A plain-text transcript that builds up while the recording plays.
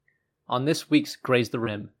On this week's Graze the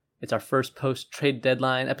Rim, it's our first post-trade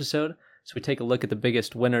deadline episode, so we take a look at the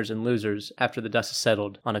biggest winners and losers after the dust has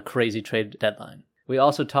settled on a crazy trade deadline. We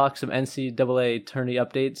also talk some NCAA tourney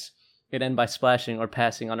updates and end by splashing or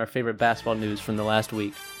passing on our favorite basketball news from the last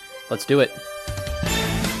week. Let's do it.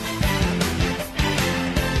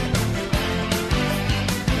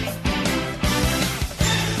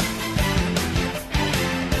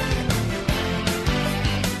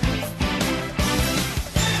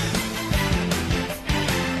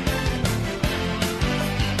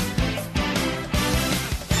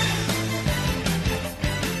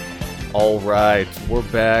 All right, we're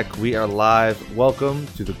back. We are live. Welcome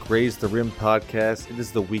to the Graze the Rim podcast. It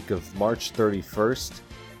is the week of March 31st.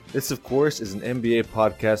 This, of course, is an NBA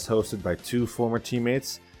podcast hosted by two former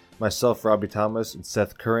teammates, myself, Robbie Thomas, and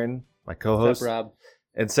Seth Curran, my co-host. What's up, Rob?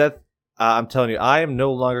 And Seth, I'm telling you, I am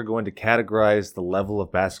no longer going to categorize the level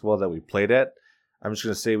of basketball that we played at. I'm just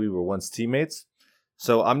going to say we were once teammates.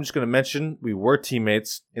 So I'm just going to mention we were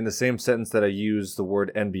teammates in the same sentence that I use the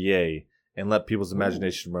word NBA. And let people's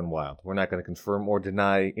imagination run wild. We're not going to confirm or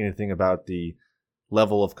deny anything about the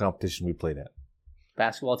level of competition we played at.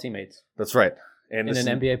 Basketball teammates. That's right. And in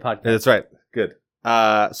an NBA podcast. That's right. Good.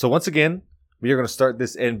 So once again, we are going to start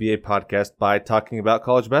this NBA podcast by talking about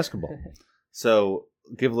college basketball. So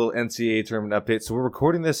give a little NCAA tournament update. So we're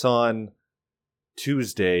recording this on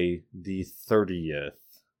Tuesday, the 30th.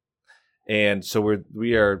 And so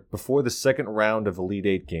we are before the second round of Elite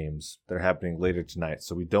Eight games that are happening later tonight.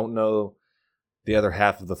 So we don't know the other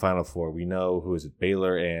half of the Final Four. We know who is it?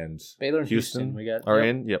 Baylor and Houston we got are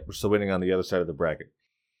in. Yep, we're still waiting on the other side of the bracket.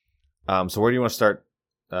 So where do you want to start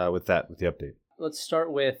with the update? Let's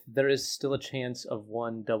start with there is still a chance of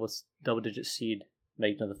one double-digit seed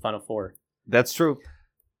making to the Final Four. That's true.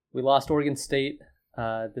 We lost Oregon State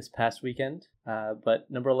this past weekend, but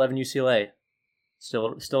number 11 UCLA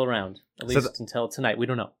still around, at least until tonight. We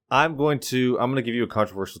don't know. I'm going to give you a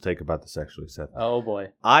controversial take about this, actually, Seth. Oh boy.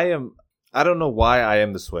 I don't know why I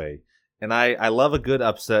am this way. And I love a good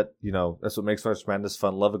upset. You know, that's what makes March Madness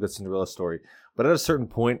fun. Love a good Cinderella story. But at a certain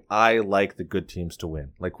point, I like the good teams to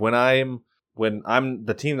win. Like when I'm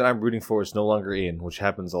the team that I'm rooting for is no longer in, which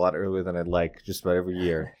happens a lot earlier than I'd like just about every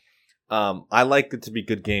year. I like it to be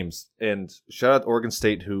good games. And shout out to Oregon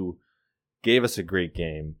State, who gave us a great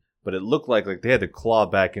game. But it looked like they had to claw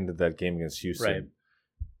back into that game against Houston. Right.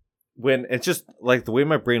 When it's just like the way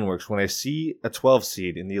my brain works, when I see a 12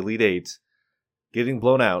 seed in the Elite Eight getting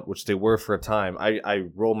blown out, which they were for a time, I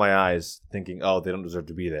roll my eyes thinking, oh, they don't deserve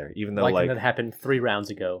to be there. Even though that happened 3 rounds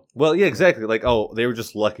ago. Well, yeah, exactly. Like, oh, they were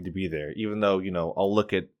just lucky to be there. Even though, I'll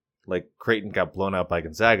look at like Creighton got blown out by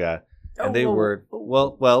Gonzaga, and they were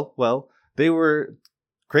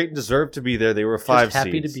Creighton deserved to be there. They were a 5 seed. Just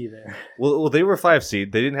happy to be there. Well, they were a 5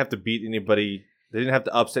 seed. They didn't have to beat anybody. They didn't have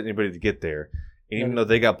to upset anybody to get there. And even though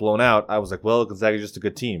they got blown out, I was like, well, Gonzaga's just a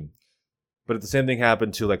good team. But if the same thing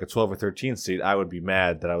happened to like a 12 or 13 seed, I would be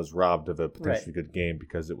mad that I was robbed of a potentially good game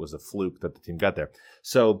because it was a fluke that the team got there.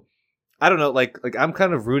 So I don't know. Like I'm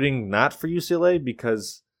kind of rooting not for UCLA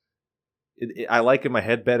because I like in my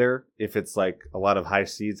head better if it's like a lot of high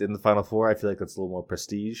seeds in the Final Four. I feel like that's a little more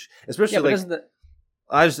prestige, especially does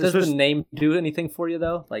the name do anything for you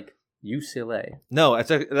though? Like UCLA? No, it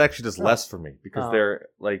actually does less for me because they're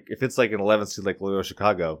like if it's like an 11th seed like Loyola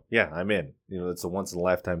Chicago, yeah, I'm in. It's a once in a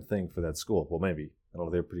lifetime thing for that school. Well, maybe I don't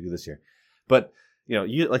know. They're pretty good this year, but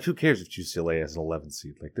who cares if UCLA has an 11th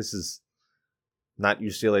seed? Like this is not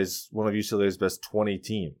one of UCLA's best 20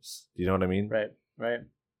 teams. Do you know what I mean? Right.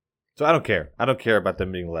 So I don't care. I don't care about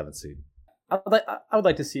them being 11th seed. I would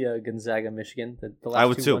like to see a Gonzaga Michigan. The last I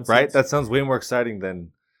would too, right? Seeds. That sounds way more exciting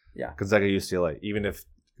than Gonzaga UCLA, even if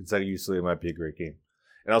Gonzaga UCLA might be a great game.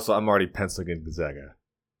 And also, I'm already penciling in Gonzaga.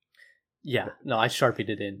 Yeah, no, I Sharpied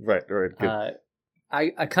it in. Right, good. I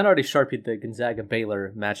kind of already Sharpied the Gonzaga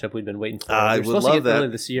Baylor matchup we'd been waiting for. I would love that. Earlier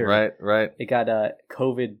this year. Right. It got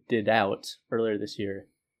COVID did out earlier this year.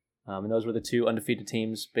 And those were the two undefeated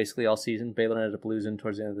teams basically all season. Baylor ended up losing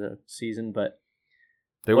towards the end of the season, but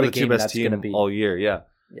they were the two best team all year, yeah.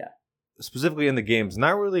 Yeah. Specifically in the games,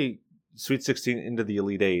 not really Sweet 16 into the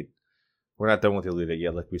Elite Eight. We're not done with the Elite Eight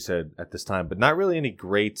yet, like we said at this time, but not really any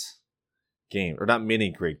great game, or not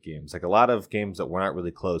many great games. Like a lot of games that were not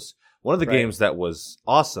really close. One of the games that was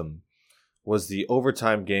awesome was the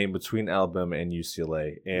overtime game between Alabama and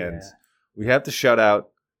UCLA. And we have to shout out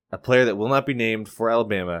a player that will not be named for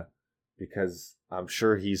Alabama because I'm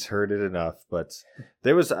sure he's heard it enough. But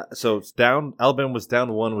there was it's down. Alabama was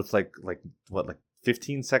down 1 with like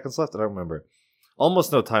 15 seconds left. I don't remember.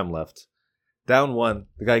 Almost no time left. Down 1.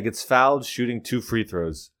 The guy gets fouled shooting 2 free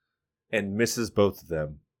throws and misses both of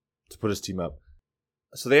them to put his team up.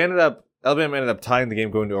 So Alabama ended up tying the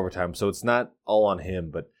game going to overtime. So it's not all on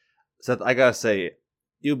him. But Seth, I gotta say,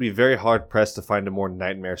 you would be very hard pressed to find a more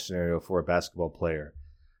nightmare scenario for a basketball player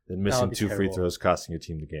than missing two free throws, costing your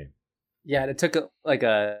team the game. Yeah, and it took a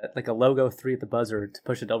logo 3 at the buzzer to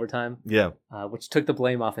push it to overtime. Yeah, which took the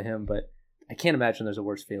blame off of him. But I can't imagine there's a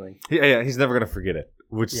worse feeling. Yeah, he's never gonna forget it,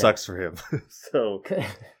 which sucks for him. So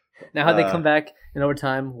now, had they come back in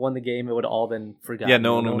overtime, won the game, it would have all been forgotten. Yeah,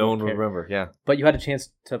 no one would remember. Yeah, but you had a chance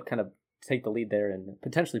to kind of take the lead there and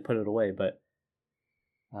potentially put it away, but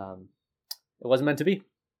it wasn't meant to be.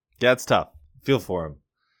 Yeah, it's tough. Feel for him.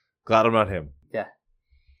 Glad I'm not him. Yeah,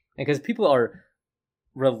 and because people are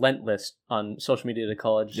relentless on social media to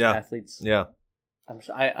college athletes. Yeah,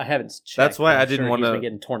 I haven't checked. That's why I didn't want to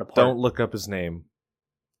getting torn apart. Don't look up his name.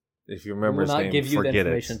 If you remember his name, forget it. Will not give you the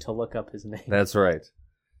information to look up his name. That's right.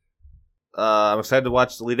 I'm excited to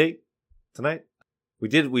watch the Elite Eight tonight. We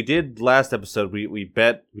did last episode. We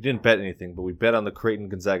didn't bet anything, but we bet on the Creighton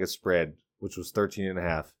Gonzaga spread, which was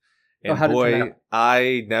 13.5. And boy,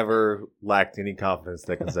 I never lacked any confidence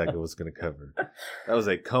that Gonzaga was going to cover. That was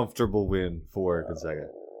a comfortable win for Gonzaga.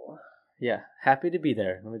 Yeah, happy to be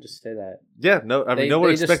there. Let me just say that. Yeah, no one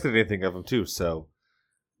expected anything of them too. So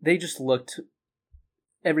they just looked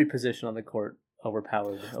every position on the court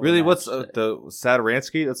overpowered. Really, what's the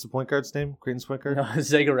Sadaransky? That's the point guard's name. Creighton's point guard. No,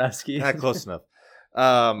 Zagorowski. Not close enough.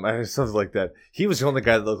 Something like that. He was the only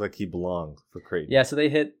guy that looked like he belonged for Creighton. Yeah, so they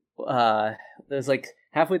hit. There's like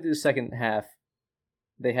halfway through the second half,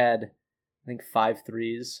 they had I think 5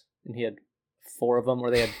 threes, and he had 4 of them,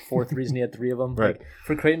 or they had 4 threes and he had 3 of them. Right. Like,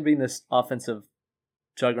 for Creighton being this offensive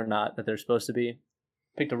juggernaut that they're supposed to be,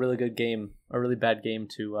 picked a really good game, a really bad game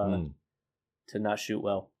to not shoot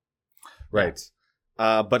well. Right.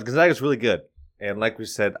 But Gonzaga's really good, and like we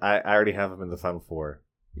said, I already have him in the Final Four.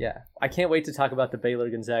 Yeah, I can't wait to talk about the Baylor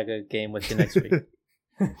Gonzaga game with you next week.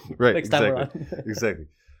 Right. Next time we're on. Exactly.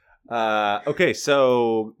 Okay,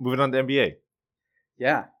 so moving on to NBA.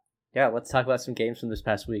 Yeah, let's talk about some games from this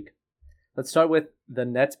past week. Let's start with the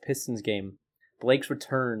Nets-Pistons game. Blake's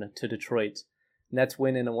return to Detroit. Nets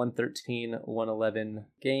win in a 113-111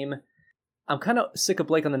 game. I'm kind of sick of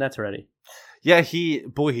Blake on the Nets already. Yeah, he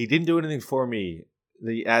didn't do anything for me.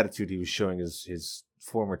 The attitude he was showing his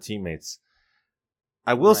former teammates.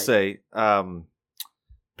 I will say,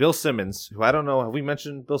 Bill Simmons, who I don't know, have we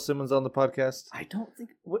mentioned Bill Simmons on the podcast? I don't think,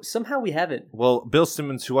 somehow we haven't. Well, Bill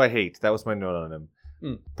Simmons, who I hate, that was my note on him.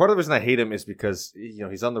 Part of the reason I hate him is because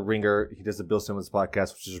he's on the Ringer. He does the Bill Simmons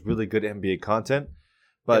podcast, which is really good NBA content.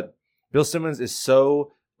 But Bill Simmons is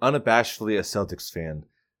so unabashedly a Celtics fan,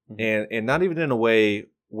 and not even in a way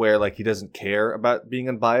where like he doesn't care about being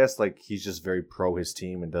unbiased. Like he's just very pro his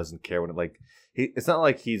team and doesn't care when it's not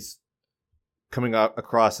like he's coming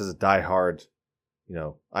across as a diehard,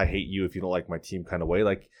 I hate you if you don't like my team kind of way.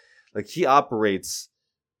 Like he operates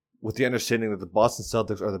with the understanding that the Boston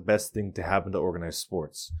Celtics are the best thing to happen to organized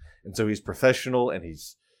sports. And so he's professional and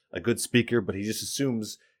he's a good speaker, but he just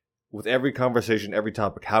assumes with every conversation, every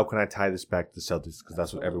topic, how can I tie this back to the Celtics? Because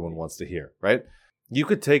that's what everyone wants to hear, right? You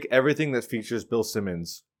could take everything that features Bill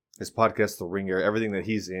Simmons, his podcast, The Ringer, everything that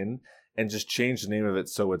he's in, and just change the name of it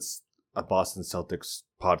so it's a Boston Celtics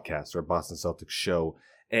podcast or a Boston Celtics show.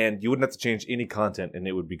 And you wouldn't have to change any content and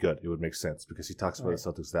it would be good. It would make sense because he talks about the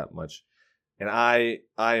Celtics that much. And I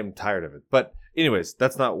am tired of it. But anyways,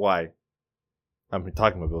 that's not why I'm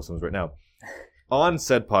talking about Bill Simmons right now. On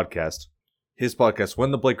said podcast, his podcast,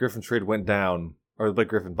 when the Blake Griffin trade went down, or the Blake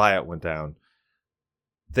Griffin buyout went down,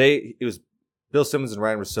 it was Bill Simmons and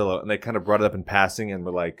Ryan Russillo, and they kind of brought it up in passing and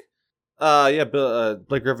were like,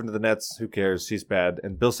 Blake Griffin to the Nets, who cares? He's bad.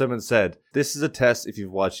 And Bill Simmons said, this is a test if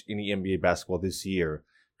you've watched any NBA basketball this year,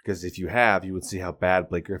 because if you have, you would see how bad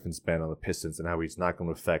Blake Griffin's been on the Pistons and how he's not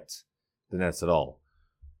going to affect the Nets at all.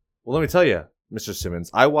 Well, let me tell you, Mr. Simmons,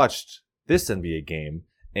 I watched this NBA game,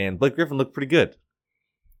 and Blake Griffin looked pretty good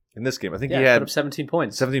in this game. I think he had put up 17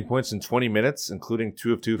 points. 17 points in 20 minutes, including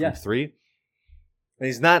 2 of 2 from 3. And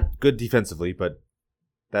he's not good defensively, but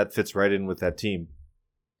that fits right in with that team.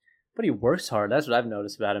 But he works hard. That's what I've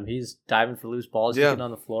noticed about him. He's diving for loose balls. He's getting on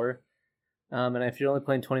the floor. And if you're only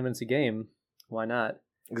playing 20 minutes a game, why not?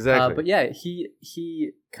 Exactly. But yeah,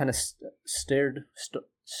 he kind of stared.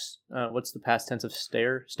 What's the past tense of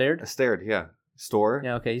stare? Stared? Stared, yeah. Store.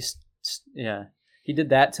 Yeah, okay. He did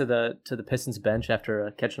that to the Pistons bench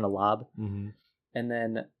after catching a lob. Mm-hmm. And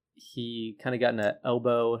then he kind of got in an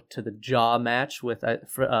elbow to the jaw match with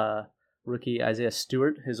rookie Isaiah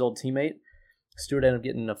Stewart, his old teammate. Stewart ended up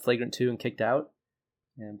getting a flagrant 2 and kicked out.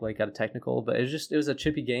 And Blake got a technical. But it was a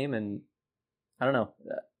chippy game, and I don't know.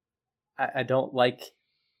 I don't like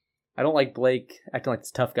Blake acting like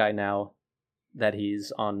this tough guy now that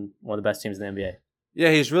he's on one of the best teams in the NBA.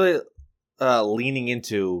 Yeah, he's really leaning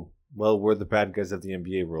into, well, we're the bad guys of the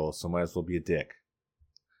NBA role, so might as well be a dick.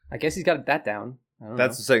 I guess he's got that down. I don't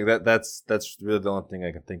That's know. the thing. That's really the only thing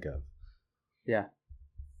I can think of. Yeah.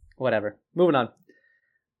 Whatever. Moving on.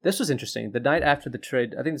 This was interesting. The night after the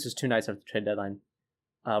trade, I think this was 2 nights after the trade deadline,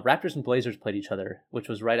 Raptors and Blazers played each other, which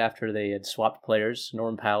was right after they had swapped players.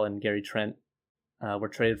 Norman Powell and Gary Trent were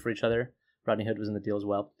traded for each other. Rodney Hood was in the deal as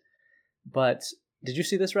well. But did you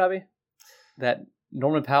see this, Robbie? That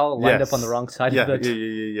Norman Powell lined up on the wrong side of the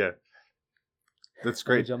Yeah. That's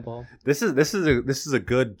great. jump ball. This is a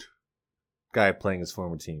good guy playing his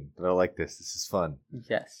former team. But I like this. This is fun.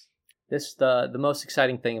 Yes. This the most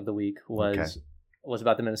exciting thing of the week was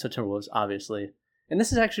about the Minnesota Timberwolves, obviously. And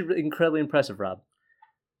this is actually incredibly impressive, Rob.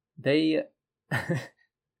 They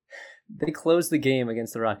they closed the game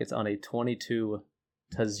against the Rockets on a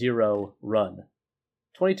 22-0 run.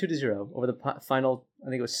 22-0 over the final, I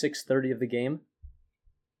think it was 6:30 of the game.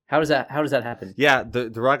 How does that happen? Yeah,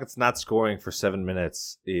 the Rockets not scoring for 7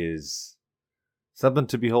 minutes is something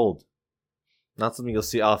to behold. Not something you'll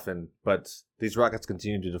see often, but these Rockets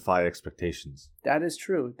continue to defy expectations. That is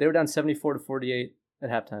true. They were down 74-48 at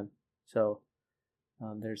halftime. So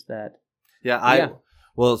there's that.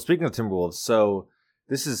 Well, speaking of Timberwolves, so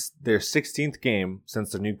this is their 16th game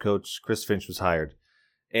since their new coach Chris Finch was hired,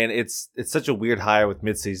 and it's such a weird hire with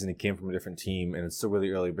midseason. He came from a different team, and it's still really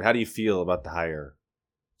early. But how do you feel about the hire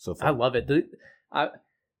so far? I love it.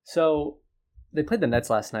 So they played the Nets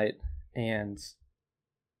last night, and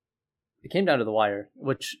it came down to the wire,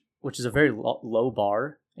 which is a very low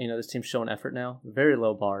bar. You know, this team's showing effort now, very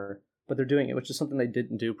low bar, but they're doing it, which is something they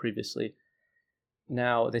didn't do previously.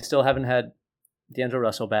 Now they still haven't had D'Angelo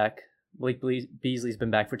Russell back. Blake Beasley's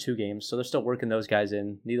been back for 2 games, so they're still working those guys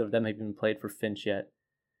in. Neither of them have even played for Finch yet.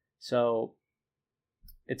 So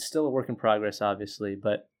it's still a work in progress, obviously,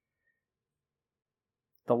 but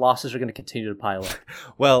the losses are going to continue to pile up.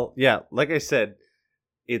 Well, yeah, like I said,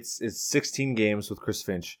 it's 16 games with Chris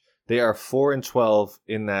Finch. They are 4-12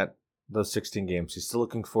 in those 16 games. He's still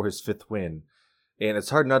looking for his 5th win. And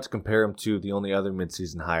it's hard not to compare him to the only other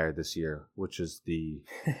midseason hire this year, which is the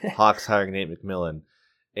Hawks hiring Nate McMillan.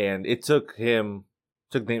 And it took Nate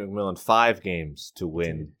McMillan 5 games to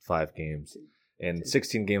win 5 games. And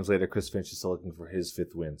 16 games later, Chris Finch is still looking for his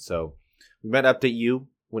 5th win. So we might update you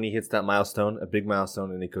when he hits that milestone, a big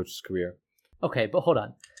milestone in a coach's career. Okay, but hold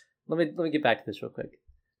on. Let me get back to this real quick.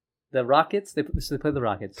 The Rockets, they played the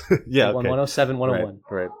Rockets. Yeah, they won 107-101.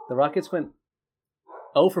 Right. The Rockets went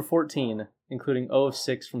 0 for 14, including 0 of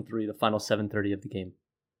 6 from 3, the final 7:30 of the game.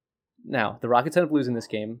 Now, the Rockets ended up losing this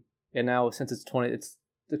game, and now since it's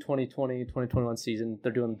the 2020-2021 season,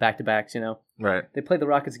 they're doing back-to-backs, you know? Right. They played the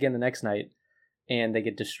Rockets again the next night, and they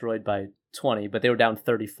get destroyed by 20, but they were down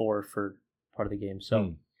 34 for part of the game.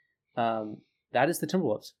 So that is the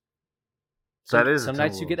Timberwolves. Some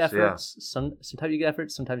nights you get efforts, sometimes you get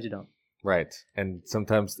efforts, sometimes you don't. Right. And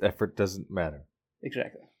sometimes effort doesn't matter.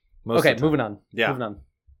 Exactly. Okay, moving on. Yeah. Moving on.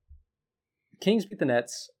 Kings beat the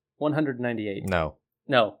Nets 198.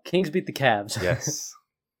 No, Kings beat the Cavs. Yes.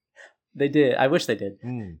 They did. I wish they did.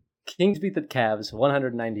 Mm. Kings beat the Cavs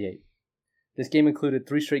 198. This game included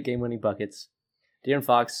 3 straight game-winning buckets. De'Aaron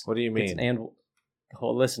Fox. What do you mean? De'Aaron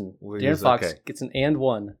Fox gets an and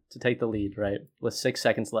one to take the lead, right, with 6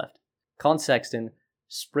 seconds left. Colin Sexton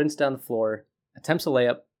sprints down the floor, attempts a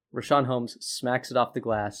layup. Rashawn Holmes smacks it off the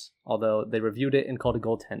glass, although they reviewed it and called a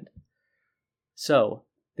goaltend. So,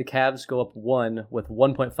 the Cavs go up 1 with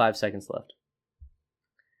 1.5 seconds left.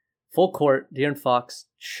 Full court, De'Aaron Fox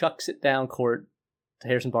chucks it down court to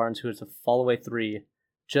Harrison Barnes, who hits a fall-away 3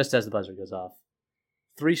 just as the buzzer goes off.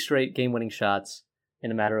 3 straight game-winning shots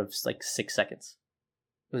in a matter of like 6 seconds.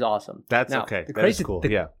 It was awesome. That's now, okay. That is cool.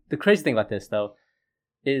 The crazy thing about this, though,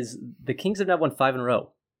 is the Kings have now won 5 in a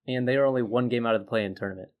row, and they are only 1 game out of the play-in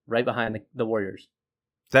tournament, right behind the Warriors.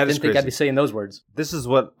 That is Didn't think crazy. I'd be saying those words. This is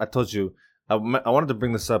what I told you. I wanted to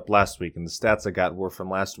bring this up last week, and the stats I got were from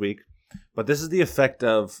last week. But this is the effect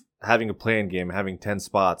of having a play-in game, having 10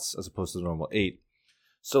 spots as opposed to the normal 8.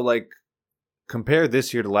 So, like, compare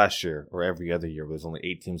this year to last year, or every other year where there's only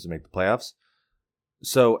 8 teams to make the playoffs.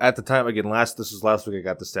 So, at the time, again, this was last week I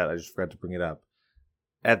got the stat. I just forgot to bring it up.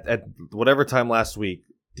 At whatever time last week,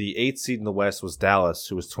 the 8th seed in the West was Dallas,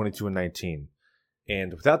 who was 22-19.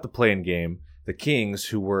 And without the play-in game, the Kings,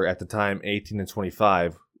 who were at the time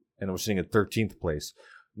 18-25, and were sitting at 13th place,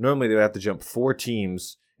 normally they would have to jump 4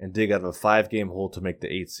 teams and dig out of a 5-game hole to make the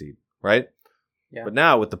 8th seed, right? Yeah. But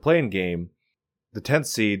now with the play-in game, the 10th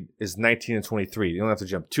seed is 19-23. You don't have to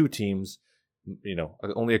jump 2 teams, you know,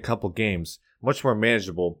 only a couple games, much more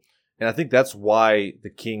manageable. And I think that's why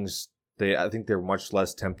the Kings, I think they're much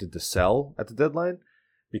less tempted to sell at the deadline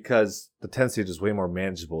because the 10th seed is way more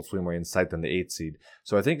manageable. It's way more in sight than the 8th seed.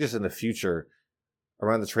 So I think just in the future,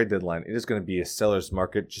 around the trade deadline, it is going to be a seller's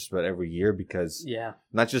market just about every year because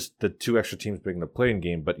not just the 2 extra teams bringing the play-in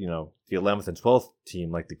game, but, the 11th and 12th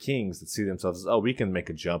team, like the Kings, that see themselves as, we can make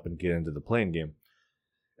a jump and get into the play-in game.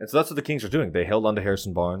 And so that's what the Kings are doing. They held on to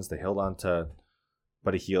Harrison Barnes. They held on to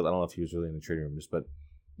Buddy Hield. I don't know if he was really in the trading rooms, but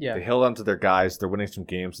they held on to their guys. They're winning some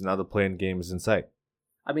games, and now the play-in game is in sight.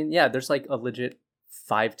 I mean, yeah, there's like a legit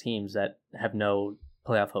 5 teams that have no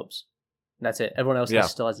playoff hopes. And that's it. Everyone else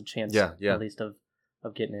still has a chance, at least, of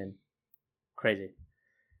getting in. Crazy.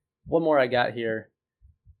 One more I got here.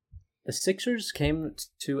 The Sixers came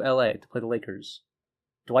to LA to play the Lakers.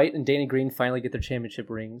 Dwight and Danny Green finally get their championship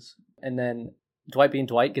rings. And then Dwight being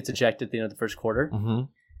Dwight gets ejected at the end of the first quarter. Mm-hmm.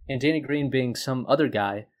 And Danny Green being some other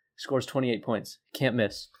guy scores 28 points. Can't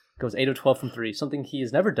miss. Goes 8 of 12 from 3. Something he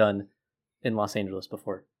has never done in Los Angeles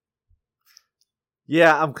before.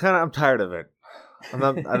 Yeah, I'm tired of it. I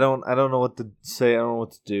don't know what to say. I don't know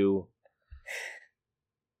what to do.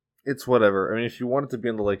 It's whatever. I mean, if you wanted to be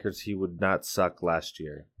on the Lakers, he would not suck last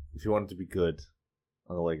year. If you wanted to be good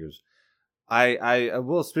on the Lakers. I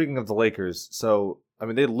will, speaking of the Lakers, so, I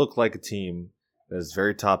mean, they look like a team that is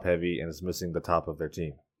very top-heavy and is missing the top of their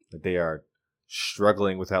team. Like, they are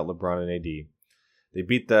struggling without LeBron and AD. They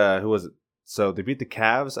beat who was it? So, they beat the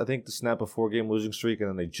Cavs, I think, to snap a 4-game losing streak, and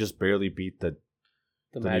then they just barely beat the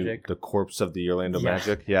Magic. The corpse of the Orlando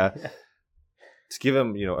Magic, to give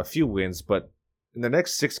them, a few wins, but in the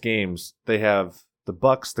next 6 games, they have the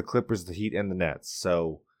Bucks, the Clippers, the Heat, and the Nets.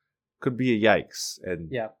 So could be a yikes.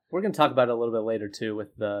 And we're going to talk about it a little bit later too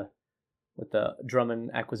with the Drummond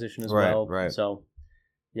acquisition as well. Right. So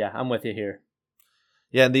I'm with you here.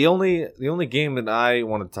 Yeah, and the only game that I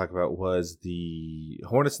wanted to talk about was the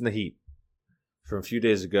Hornets and the Heat from a few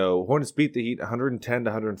days ago. Hornets beat the Heat 110 to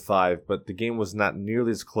 105, but the game was not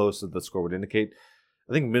nearly as close as the score would indicate.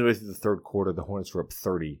 I think midway through the third quarter, the Hornets were up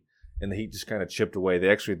 30. And the Heat just kind of chipped away.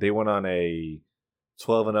 They went on a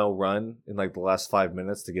 12-0 run in like the last 5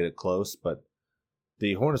 minutes to get it close, but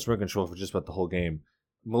the Hornets were in control for just about the whole game.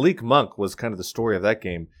 Malik Monk was kind of the story of that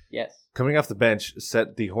game. Yes. Coming off the bench,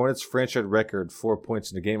 set the Hornets franchise record 4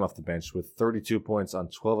 points in the game off the bench with 32 points on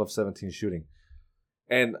 12 of 17 shooting.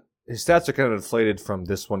 And his stats are kind of inflated from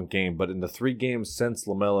this one game, but in the 3 games since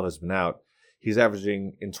LaMelo has been out, he's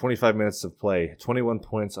averaging, in 25 minutes of play, 21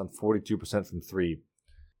 points on 42% from 3.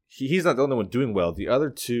 He's not the only one doing well. The other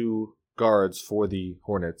 2 guards for the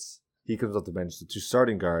Hornets, he comes off the bench. The 2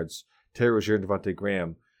 starting guards, Terry Rozier and Devontae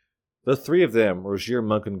Graham, the 3 of them, Rozier,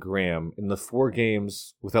 Monk, and Graham, in the 4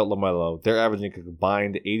 games without LaMelo, they're averaging a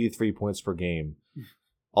combined 83 points per game.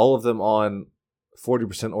 All of them on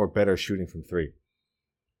 40% or better shooting from 3.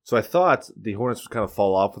 So I thought the Hornets would kind of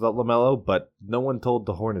fall off without LaMelo, but no one told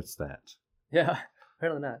the Hornets that. Yeah.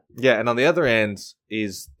 Apparently not. Yeah, and on the other end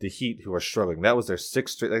is the Heat, who are struggling. That was their 6th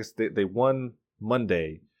straight. They won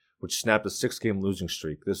Monday, which snapped a 6-game losing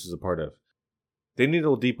streak. This was a part of. They need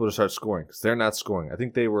Oladipo to start scoring because they're not scoring. I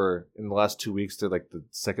think they were, in the last 2 weeks, they're like the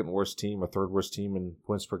 2nd worst team or 3rd worst team in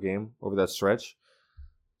points per game over that stretch.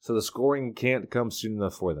 So the scoring can't come soon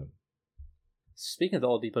enough for them. Speaking of the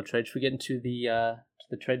Oladipo trade, should we get into the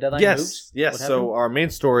trade deadline moves? Yes. So our main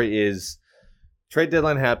story is trade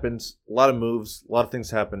deadline happened. A lot of moves. A lot of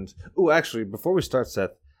things happened. Oh, actually, before we start,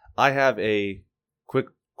 Seth, I have a quick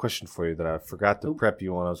question for you that I forgot to prep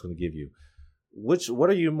you on. I was going to give you. What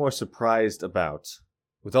are you more surprised about?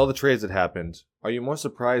 With all the trades that happened, are you more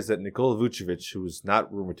surprised that Nikola Vucevic, who was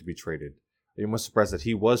not rumored to be traded, are you more surprised that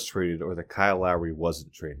he was traded or that Kyle Lowry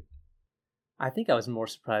wasn't traded? I think I was more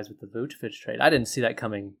surprised with the Vucevic trade. I didn't see that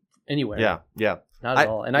coming anywhere. Yeah. Not at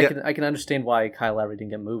all. And I can understand why Kyle Lowry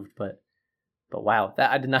didn't get moved, but wow,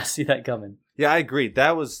 I did not see that coming. Yeah, I agree.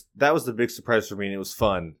 That was the big surprise for me, and it was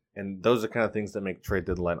fun. And those are kind of things that make trade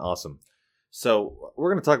deadline awesome. So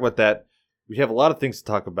we're going to talk about that. We have a lot of things to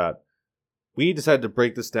talk about. We decided to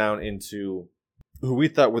break this down into who we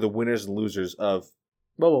thought were the winners and losers of.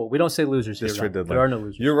 Whoa! We don't say losers here. Trade deadline. There are no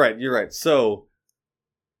losers. You're right. So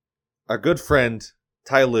our good friend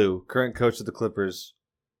Ty Lue, current coach of the Clippers,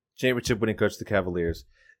 championship-winning coach of the Cavaliers,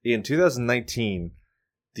 in 2019,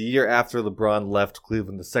 the year after LeBron left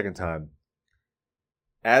Cleveland the second time,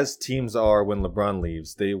 as teams are when LeBron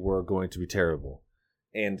leaves, they were going to be terrible.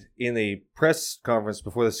 And in a press conference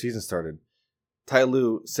before the season started, Ty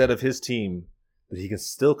Lue said of his team that he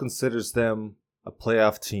still considers them a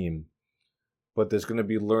playoff team, but there's going to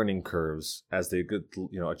be learning curves as they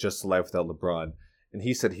adjust to life without LeBron. And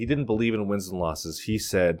he said he didn't believe in wins and losses. He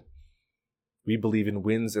said, we believe in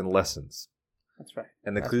wins and lessons. That's right.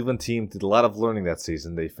 And the Cleveland team did a lot of learning that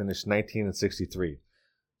season. They finished 19-63.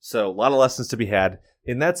 So a lot of lessons to be had.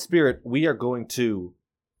 In that spirit, we are going to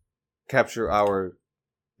capture our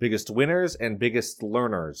biggest winners and biggest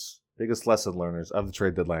lesson learners of the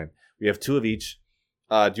trade deadline. We have 2 of each.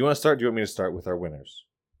 Do you want to start? Do you want me to start with our winners?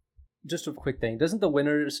 Just a quick thing. Doesn't the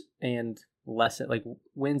winners and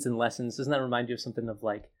wins and lessons, doesn't that remind you of something of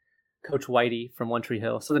like Coach Whitey from One Tree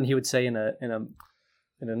Hill? Something he would say in an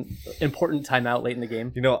important timeout late in the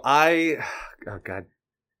game. Oh God,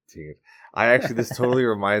 dang it! I actually, this totally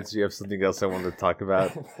reminds me of something else I wanted to talk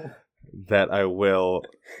about that we're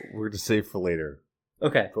going to save for later.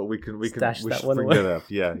 Okay, but we should bring away. that up.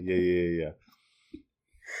 Yeah.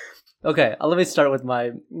 Okay, let me start with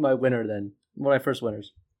my winner then. One of my first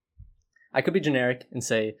winners. I could be generic and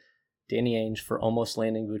say Danny Ainge for almost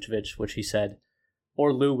landing Vucevic, which he said,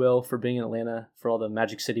 or Lou Will for being in Atlanta for all the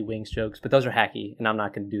Magic City Wings jokes, but those are hacky, and I'm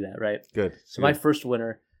not going to do that, right? Good. So my first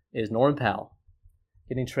winner is Norman Powell,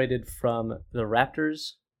 getting traded from the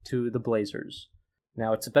Raptors to the Blazers.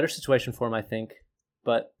 Now, it's a better situation for him, I think,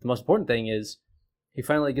 but the most important thing is he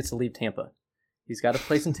finally gets to leave Tampa. He's got a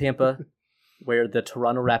place in Tampa where the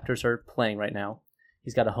Toronto Raptors are playing right now.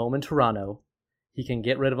 He's got a home in Toronto. He can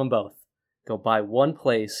get rid of them both. Go buy one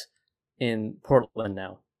place in Portland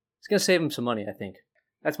now. It's going to save him some money, I think.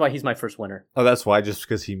 That's why he's my first winner. Oh, that's why? Just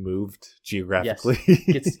because he moved geographically?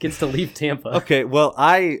 Yes. Gets to leave Tampa. Okay, well,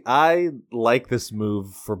 I like this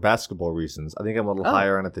move for basketball reasons. I think I'm a little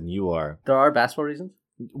higher on it than you are. There are basketball reasons?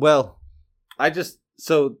 Well, I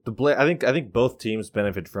think both teams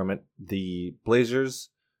benefit from it. The Blazers,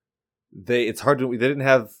 they didn't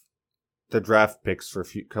have the draft picks for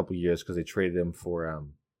a couple years because they traded them for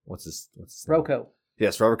what's his name? Rocco.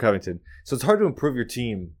 Yes, Robert Covington. So it's hard to improve your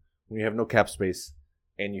team when you have no cap space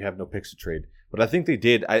and you have no picks to trade. But I think they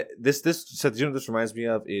did. This reminds me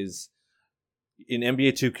of is in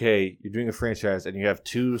NBA 2K, you're doing a franchise and you have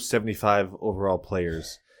 275 overall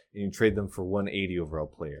players and you trade them for 180 overall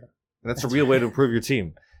player. And that's a real way to improve your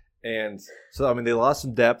team. And so, they lost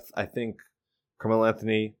some depth. I think Carmelo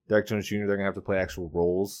Anthony, Derek Jones Jr., they're going to have to play actual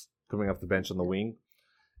roles coming off the bench on the wing.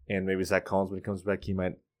 And maybe Zach Collins, when he comes back, he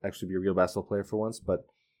might actually be a real basketball player for once. But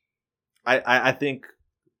I think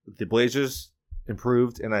the Blazers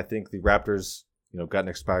improved, and I think the Raptors, got an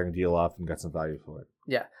expiring deal off and got some value for it.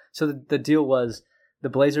 Yeah. So the deal was the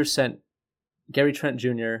Blazers sent Gary Trent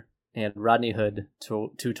Jr. and Rodney Hood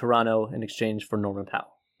to Toronto in exchange for Norman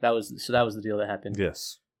Powell. That was the deal that happened.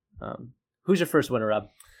 Yes. Who's your first winner, Rob?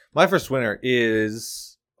 My first winner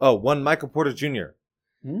is Michael Porter Jr.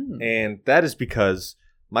 And that is because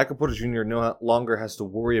Michael Porter Jr. no longer has to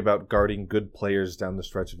worry about guarding good players down the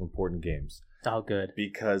stretch of important games. Oh, good.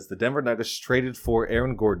 Because the Denver Nuggets traded for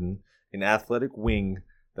Aaron Gordon, an athletic wing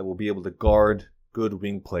that will be able to guard good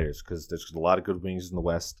wing players, because there's a lot of good wings in the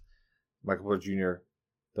West. Michael Porter Jr.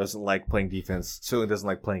 doesn't like playing defense, certainly doesn't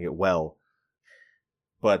like playing it well.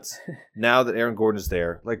 But now that Aaron Gordon is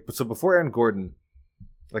there, so before Aaron Gordon,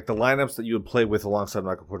 the lineups that you would play with alongside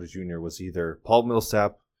Michael Porter Jr. was either Paul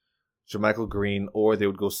Millsap, JaMychal Green, or they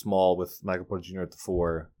would go small with Michael Porter Jr. at the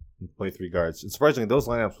 4 and play 3 guards. And surprisingly, those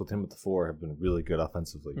lineups with him at the 4 have been really good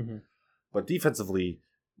offensively. Mm-hmm. But defensively,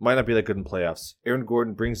 might not be that good in playoffs. Aaron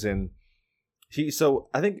Gordon brings in... So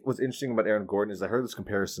I think what's interesting about Aaron Gordon is I heard this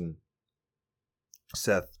comparison,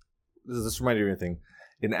 Seth. Does this remind you of anything?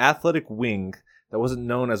 An athletic wing that wasn't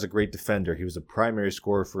known as a great defender. He was a primary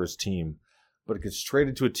scorer for his team, but it gets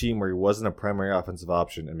traded to a team where he wasn't a primary offensive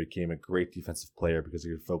option and became a great defensive player because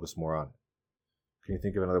he could focus more on it. Can you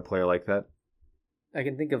think of another player like that? I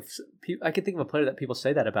can think of a player that people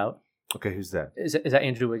say that about. Okay, who's that? Is that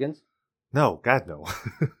Andrew Wiggins? No, God, no.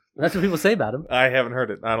 That's what people say about him. I haven't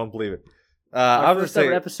heard it. I don't believe it. Our first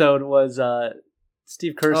ever episode was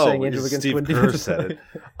Steve Kerr saying Andrew Wiggins. Steve Kerr said it.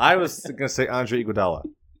 I was going to say Andre Iguodala.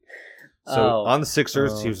 So on the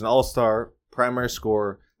Sixers, he was an all-star, primary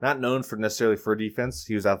scorer, not known necessarily for defense.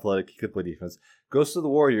 He was athletic. He could play defense. Goes to the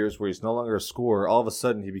Warriors, where he's no longer a scorer. All of a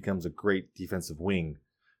sudden, he becomes a great defensive wing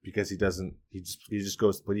because he just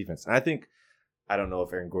goes to play defense. And I don't know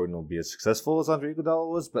if Aaron Gordon will be as successful as Andre Iguodala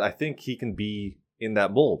was, but I think he can be in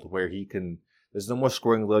that mold where there's no more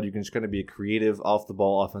scoring load. You can just kind of be a creative,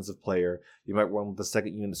 off-the-ball offensive player. You might run with the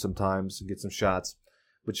second unit sometimes and get some shots,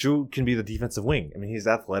 but you can be the defensive wing. He's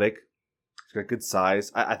athletic. He's got good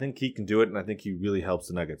size. I think he can do it, and I think he really helps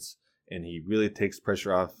the Nuggets. And he really takes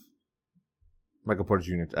pressure off Michael Porter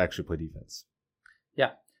Jr. to actually play defense.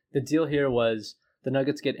 Yeah. The deal here was the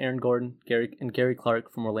Nuggets get Aaron Gordon, Gary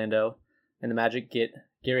Clark from Orlando, and the Magic get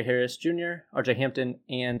Gary Harris Jr., RJ Hampton,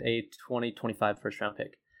 and a 2025 first-round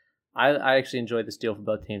pick. I actually enjoyed this deal for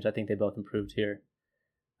both teams. I think they both improved here.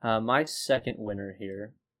 My second winner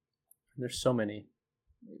here, there's so many,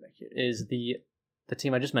 is the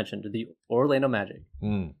team I just mentioned, the Orlando Magic.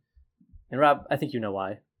 Mm. And Rob, I think you know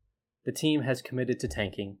why. The team has committed to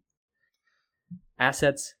tanking.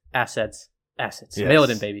 Assets, assets, assets. Yes. Mail it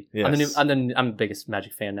in, baby. Yes. I'm the biggest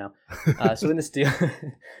Magic fan now. So in this deal,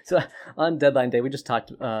 so on deadline day, we just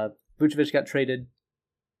talked. Vucevic got traded,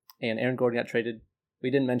 and Aaron Gordon got traded. We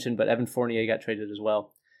didn't mention, but Evan Fournier got traded as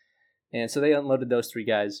well. And so they unloaded those three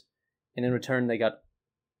guys, and in return, they got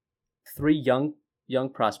three young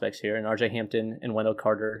prospects here, and R.J. Hampton and Wendell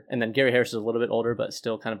Carter, and then Gary Harris is a little bit older, but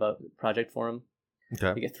still kind of a project for him.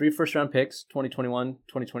 Okay. They get 3 first-round picks, 2021,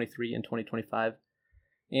 2023, and 2025,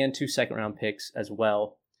 and 2 second-round picks as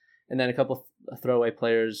well. And then a couple throwaway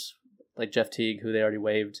players like Jeff Teague, who they already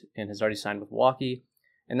waived and has already signed with Milwaukee.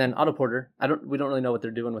 And then Otto Porter. We don't really know what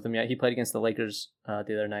they're doing with him yet. He played against the Lakers the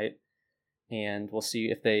other night, and we'll see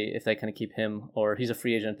if they kind of keep him, or he's a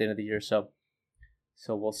free agent at the end of the year. So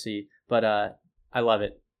we'll see. But I love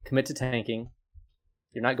it. Commit to tanking.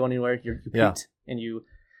 You're not going anywhere. You peaked, and you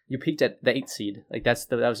peaked at the 8th seed. Like that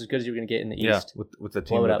was as good as you were going to get in the East. Yeah, with the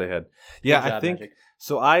team that they had. Yeah, Good I job, think Magic.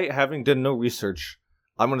 so. I, having done no research,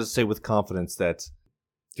 I'm going to say with confidence that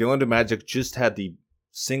the Orlando Magic just had the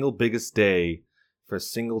single biggest day for a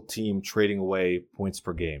single team trading away points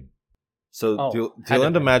per game. So the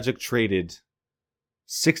Orlando Magic traded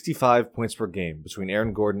 65 points per game between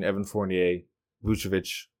Aaron Gordon, Evan Fournier,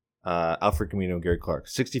 Vucevic, Alfred Camino, and Gary Clark.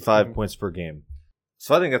 65 points per game.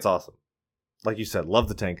 So I think that's awesome. Like you said, love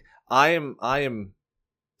the tank.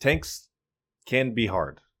 Tanks can be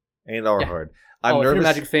hard and are hard. I'm nervous. If you're a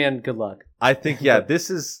Magic fan, good luck. I think, I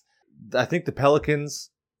think the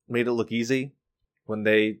Pelicans made it look easy when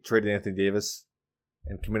they traded Anthony Davis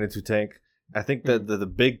and committed to tank. I think that the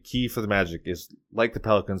big key for the Magic is, like the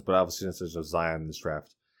Pelicans, but obviously since there's no Zion in this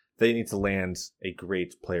draft, they need to land a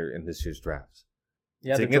great player in this year's draft.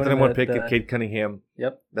 Yeah, taking the number 1 pick at Cade Cunningham.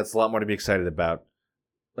 Yep. That's a lot more to be excited about.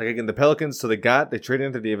 Like, again, the Pelicans, so they traded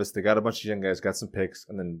Anthony Davis, they got a bunch of young guys, got some picks,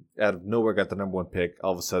 and then out of nowhere got the number 1 pick.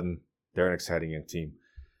 All of a sudden, they're an exciting young team.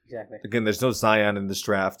 Exactly. Again, there's no Zion in this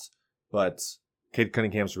draft, but Cade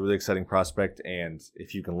Cunningham's a really exciting prospect, and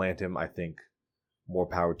if you can land him, I think more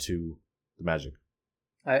power to the Magic.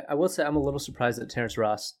 I will say I'm a little surprised that Terrence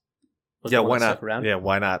Ross was why not? stuck around. Yeah,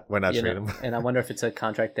 why not? Why not trade him? And I wonder if it's a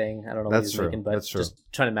contract thing. I don't know what he's making, but just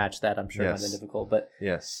trying to match that, I'm sure might have been difficult. But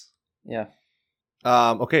yes. Yeah.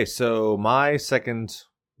 Okay, so my second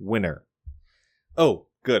winner. Oh,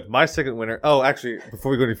 good. My second winner. Oh, actually,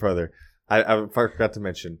 before we go any further, I forgot to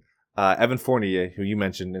mention Evan Fournier, who you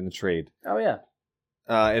mentioned in the trade. Oh, yeah.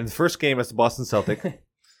 In the first game as the Boston Celtic,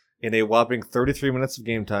 in a whopping 33 minutes of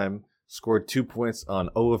game time, scored 2 points on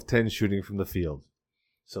 0 of 10 shooting from the field.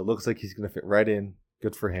 So it looks like he's going to fit right in.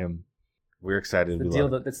 Good for him. We're excited.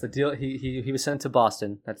 That's the deal. He was sent to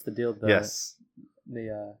Boston. That's the deal. Yes.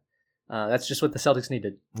 That's just what the Celtics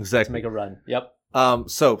needed. Exactly. To make a run. Yep.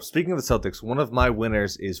 So speaking of the Celtics, one of my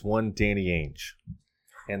winners is one Danny Ainge.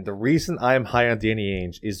 And the reason I am high on Danny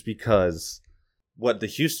Ainge is because what the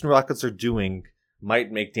Houston Rockets are doing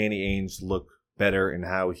might make Danny Ainge look better in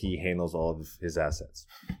how he handles all of his assets.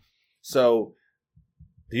 So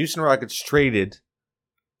the Houston Rockets traded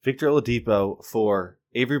Victor Oladipo for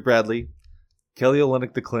Avery Bradley, Kelly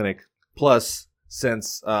Olynyk the Clinic, plus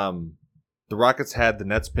since the Rockets had the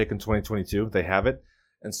Nets pick in 2022, they have it,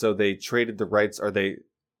 and so they traded the rights, or the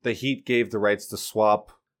Heat gave the rights to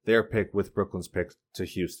swap their pick with Brooklyn's pick to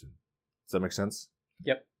Houston. Does that make sense?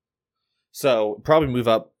 Yep. So probably move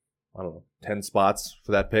up, I don't know, 10 spots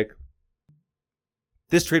for that pick.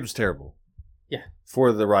 This trade was terrible. Yeah.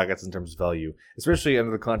 For the Rockets in terms of value, especially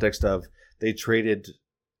under the context of they traded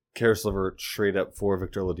Karis LeVert straight up for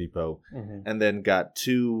Victor Oladipo, and then got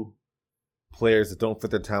 2 players that don't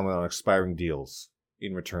fit their timeline on expiring deals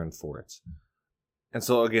in return for it. And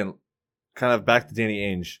so again, kind of back to Danny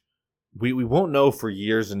Ainge, we won't know for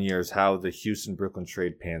years and years how the Houston-Brooklyn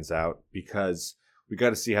trade pans out, because we got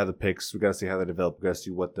to see how the picks, we got to see how they develop, we got to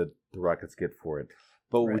see what the Rockets get for it.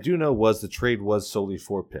 But what we do know was the trade was solely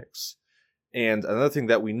for picks. And another thing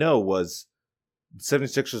that we know was the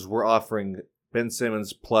 76ers were offering Ben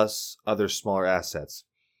Simmons plus other smaller assets.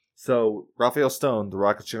 So Rafael Stone, the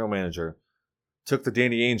Rockets general manager, took the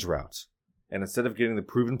Danny Ainge route. And instead of getting the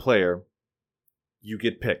proven player, you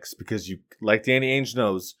get picks. Because you, like Danny Ainge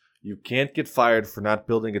knows, you can't get fired for not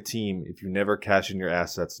building a team if you never cash in your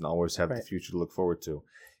assets and always have the future to look forward to.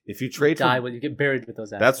 If you trade you get buried with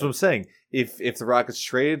those assets. That's what I'm saying. If the Rockets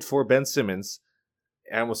traded for Ben Simmons,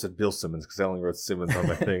 I almost said Bill Simmons because I only wrote Simmons on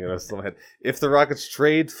my thing and I was still in my head. If the Rockets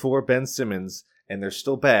trade for Ben Simmons and they're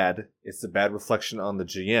still bad, it's a bad reflection on the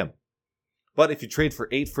GM. But if you trade for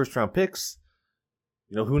 8 first-round picks,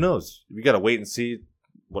 who knows? We got to wait and see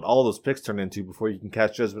what all those picks turn into before you can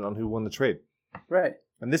cast judgment on who won the trade. Right.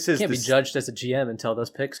 And this can't be judged as a GM until those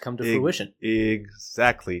picks come to fruition.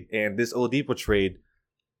 Exactly. And this Oladipo trade,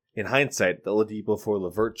 in hindsight, the Oladipo for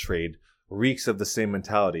LeVert trade reeks of the same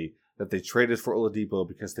mentality that they traded for Oladipo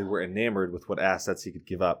because they were enamored with what assets he could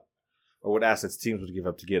give up, or what assets teams would give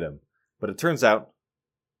up to get him. But it turns out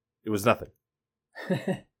it was nothing.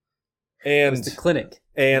 And it was the clinic.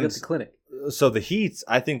 And the clinic. So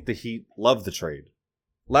I think the Heat loved the trade.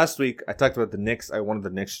 Last week, I talked about the Knicks. I wanted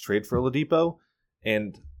the Knicks to trade for Oladipo.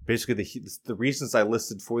 And basically, the reasons I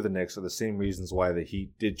listed for the Knicks are the same reasons why the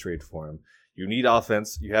Heat did trade for him. You need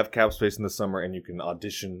offense, you have cap space in the summer, and you can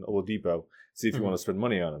audition Oladipo, see if you want to spend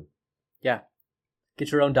money on him. Yeah.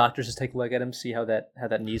 Get your own doctors to take a look at him, see how that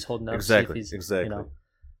knee's holding up. Exactly.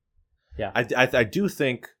 Yeah. I do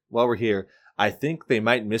think, while we're here, I think they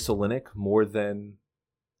might miss Olynyk more than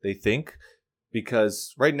they think,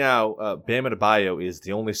 because right now, Bam Adebayo is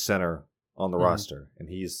the only center on the roster, and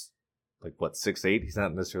he's 6'8"? He's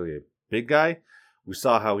not necessarily a big guy. We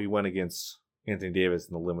saw how he went against Anthony Davis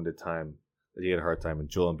in the limited time that he had a hard time, and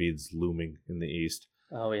Joel Embiid's looming in the East.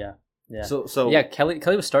 Oh, yeah. Yeah. So yeah, Kelly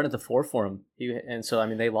was starting at the 4 for him.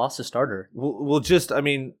 They lost a starter.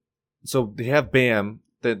 So they have Bam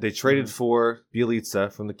that they traded for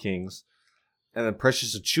Bielitsa from the Kings, and then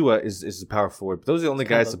Precious Achiuwa is the power forward. But those are the only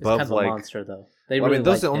guys above kind of a monster, though.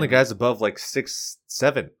 Those are the only guys above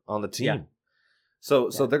 6'7" on the team. Yeah. So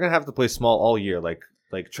they're gonna have to play small all year, like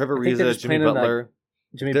Trevor Ariza, Jimmy Butler.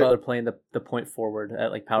 Jimmy Butler playing the point forward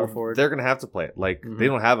at power forward. They're gonna have to play it. They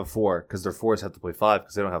don't have a 4 because their 4s have to play 5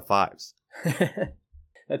 because they don't have 5s.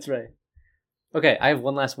 That's right. Okay, I have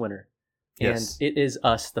one last winner. Yes. And it is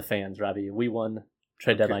us, the fans, Robbie. We won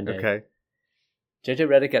trade deadline day. Okay. JJ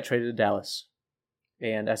Redick got traded to Dallas.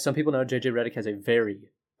 And as some people know, JJ Redick has a very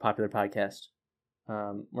popular podcast.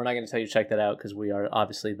 We're not going to tell you to check that out because we are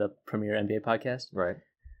obviously the premier NBA podcast. Right.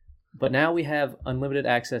 But now we have unlimited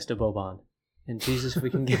access to Boban. And Jesus, if we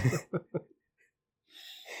can get...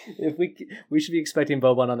 we should be expecting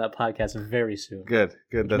Boban on that podcast very soon. Good.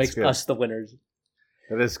 That's makes good. us the winners.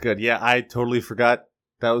 That is good. Yeah, I totally forgot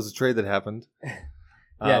that was a trade that happened.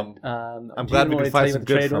 I'm glad we can find some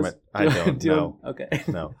good from it. I don't know. Okay.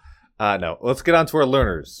 No. No. Let's get on to our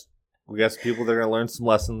learners. We got some people that are going to learn some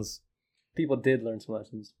lessons. People did learn some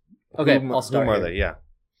lessons. Okay, I'll start. Whom are they? Yeah.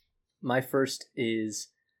 My first is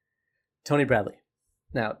Tony Bradley.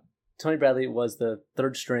 Now, Tony Bradley was the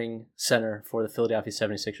third string center for the Philadelphia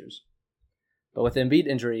 76ers. But with the Embiid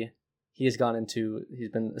injury, he's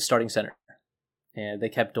been a starting center. And they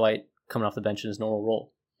kept Dwight coming off the bench in his normal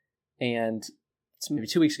role. And maybe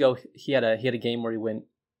 2 weeks ago, he had a game where he went,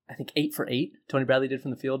 I think, 8 for 8, Tony Bradley did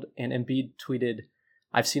from the field. And Embiid tweeted,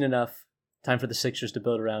 "I've seen enough. Time for the Sixers to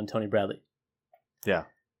build around Tony Bradley." Yeah.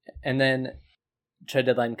 And then trade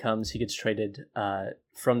deadline comes. He gets traded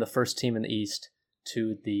from the first team in the East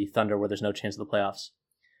to the Thunder, where there's no chance of the playoffs.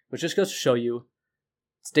 Which just goes to show you,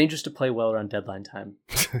 it's dangerous to play well around deadline time.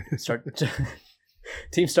 Teams start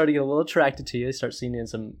to get a little attracted to you. They start seeing you in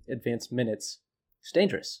some advanced minutes. It's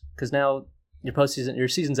dangerous because now your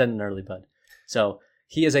season's ending early, bud. So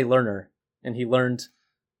he is a learner, and he learned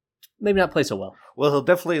maybe not play so well. Well, he'll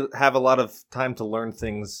definitely have a lot of time to learn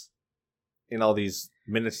things in all these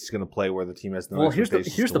minutes he's going to play where the team has no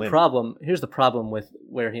expectations. Here's the problem. Here's the problem with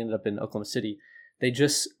where he ended up in Oklahoma City. They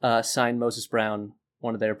just signed Moses Brown,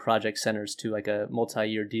 one of their project centers, to a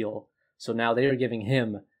multi-year deal. So now they are giving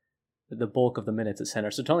him the bulk of the minutes at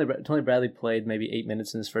center. So Tony Bradley played maybe 8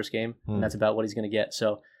 minutes in his first game, and that's about what he's going to get.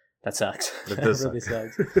 So that sucks. That does really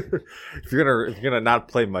sucks. If you're gonna not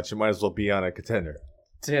play much, you might as well be on a contender.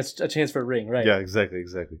 A chance for a ring, right? Yeah, exactly.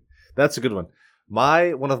 That's a good one.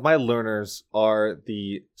 One of my learners are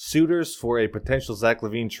the suitors for a potential Zach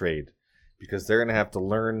LaVine trade, because they're gonna have to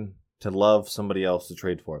learn to love somebody else to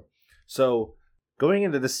trade for. So going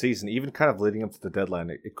into this season, even kind of leading up to the deadline,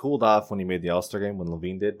 it cooled off when he made the All-Star game, when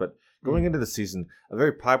LaVine did, but going into the season, a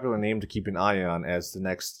very popular name to keep an eye on as the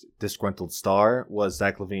next disgruntled star was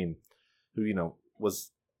Zach LaVine, who,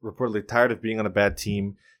 was reportedly tired of being on a bad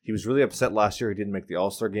team. He was really upset last year he didn't make the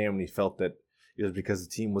All-Star game, and he felt that it was because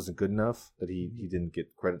the team wasn't good enough, that he didn't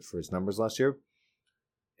get credit for his numbers last year.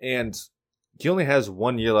 And he only has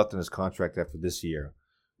 1 year left in his contract after this year,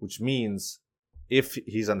 which means if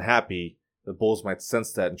he's unhappy, the Bulls might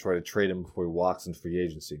sense that and try to trade him before he walks in free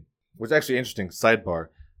agency. Which is actually interesting. Sidebar.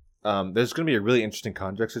 There's going to be a really interesting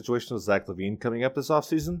contract situation with Zach LaVine coming up this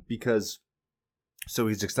offseason because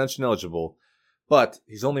he's extension eligible, but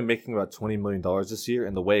he's only making about $20 million this year.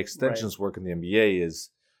 And the way extensions work in the NBA is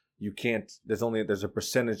you can't. There's a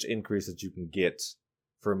percentage increase that you can get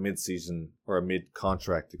for a mid-season or a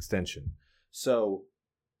mid-contract extension. So,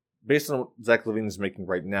 based on what Zach LaVine is making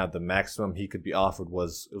right now, the maximum he could be offered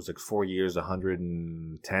was 4 years,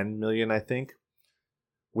 $110 million, I think,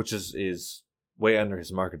 which is way under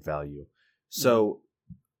his market value. So,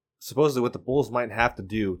 supposedly, what the Bulls might have to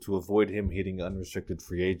do to avoid him hitting unrestricted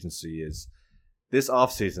free agency is this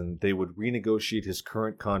offseason they would renegotiate his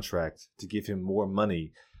current contract to give him more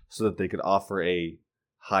money so that they could offer a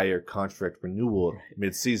higher contract renewal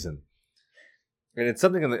mid-season. And it's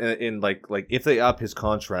something in like if they up his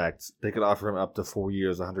contract, they could offer him up to 4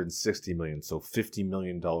 years, $160 million, so $50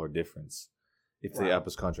 million difference if they up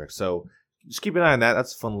his contract. So just keep an eye on that.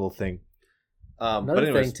 That's a fun little thing.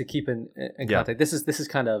 Another thing to keep in context. This is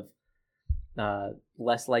kind of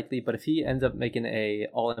less likely, but if he ends up making a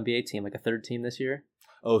All NBA team, like a third team this year.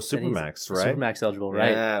 Oh, Supermax, right? Supermax eligible,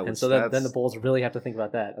 right? Yeah, and so then the Bulls really have to think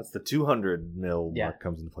about that. That's the 200 mil mark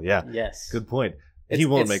comes into play. Yeah. Yes. Good point. He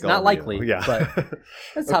won't make all not likely, but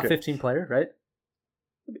that's top Okay. 15 player, right?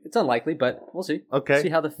 It's unlikely, but we'll see. Okay. See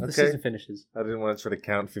how the season finishes. I didn't want to try to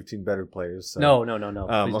count 15 better players. So. No.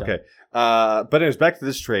 Okay. But anyways, back to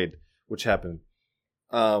this trade, which happened.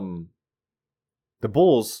 The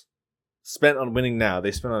Bulls spent on winning now.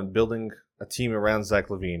 They spent on building a team around Zach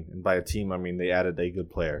LaVine. And by a team, I mean they added a good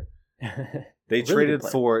player. They traded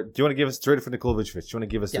for... Do you want to give us... Traded for Nikola Vucevic. Do you want to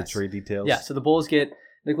give us the trade details? Yeah, so the Bulls get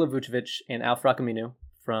Nikola Vucevic and Al-Farouq Aminu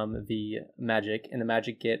from the Magic. And the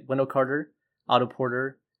Magic get Wendell Carter, Otto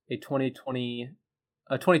Porter, a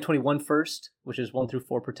 2021 first, which is 1 through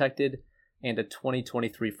 4 protected, and a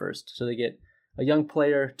 2023 first. So they get a young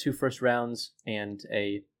player, 2 first rounds, and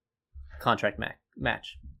a contract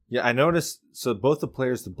match. Yeah, I noticed. So both the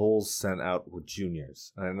players the Bulls sent out were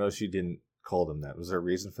juniors. And I noticed you didn't call them that. Was there a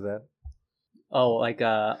reason for that? Oh, like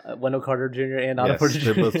Wendell Carter Jr. and Otto Porter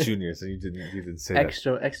Jr. They're both juniors, and you didn't say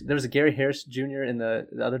extra. There was a Gary Harris Jr. in the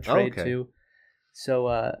other trade too.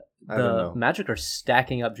 So the Magic are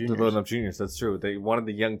stacking up juniors. They're loading up juniors. That's true. They wanted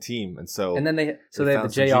the young team, and then they have the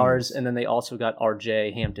JRs, and then they also got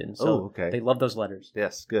RJ Hampton. So they love those letters.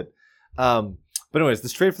 Yes, good. But anyways,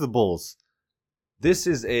 this trade for the Bulls. This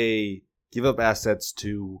is a give up assets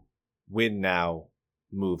to win now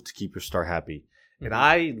move to keep your star happy. And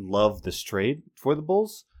I love this trade for the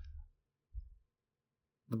Bulls.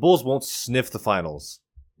 The Bulls won't sniff the finals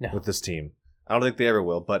with this team. I don't think they ever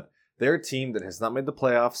will, but they're a team that has not made the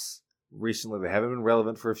playoffs recently. They haven't been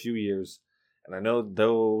relevant for a few years. And I know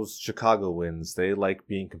those Chicago wins, they like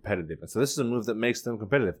being competitive. And so this is a move that makes them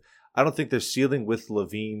competitive. I don't think their ceiling with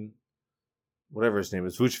LaVine, whatever his name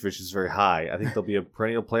is, Vucevic, is very high. I think they'll be a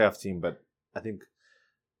perennial playoff team, but I think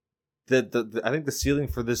the ceiling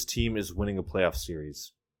for this team is winning a playoff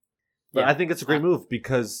series. But I think it's a great move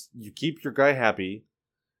because you keep your guy happy.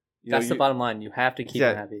 That's the bottom line. You have to keep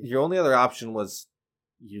him happy. Your only other option was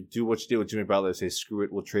you do what you did with Jimmy Butler, say, screw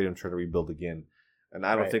it, we'll trade him, try to rebuild again. And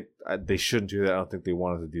I don't think they shouldn't do that. I don't think they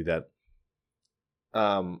wanted to do that.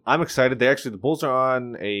 I'm excited. The Bulls are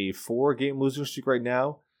on a 4-game losing streak right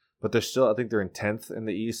now, but they're still, I think they're in 10th in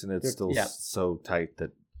the East, and it's still so tight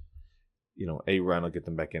that, a run will get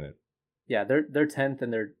them back in it. Yeah, they're 10th,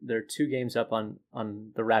 and they're 2 games up on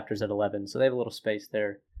the Raptors at 11, so they have a little space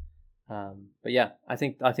there. But yeah, I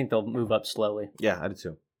think they'll move up slowly. Yeah, I do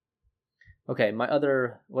too. Okay, my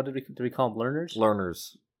other, what did we call them? Learners,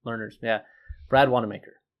 yeah. Brad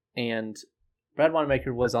Wanamaker. And Brad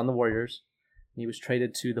Wanamaker was on the Warriors. He was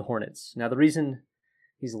traded to the Hornets. Now, the reason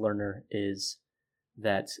he's a learner is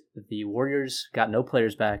that the Warriors got no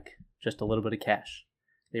players back, just a little bit of cash.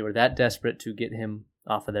 They were that desperate to get him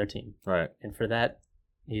off of their team. Right. And for that,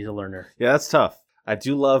 he's a learner. Yeah, that's tough. I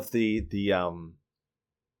do love the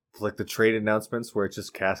trade announcements where it's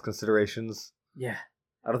just cash considerations. Yeah.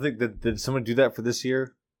 I don't think did someone do that for this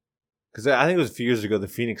year? Because I think it was a few years ago, the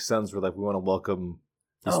Phoenix Suns were like, we want to welcome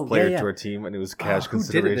this player to our team, and it was cash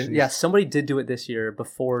considerations. Yeah, somebody did do it this year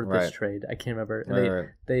before this trade. I can't remember. And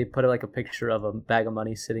they put like a picture of a bag of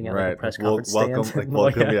money sitting at like a press conference stand.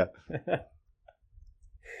 Welcome, yeah.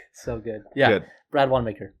 So good. Yeah, good. Brad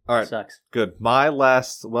Wanamaker. All right. Sucks. Good. My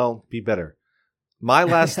last learner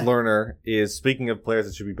is, speaking of players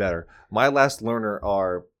that should be better, my last learner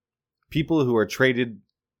are people who are traded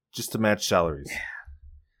just to match salaries.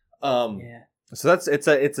 Yeah. So it's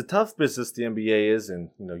a tough business, the NBA is, and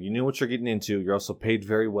you knew what you're getting into. You're also paid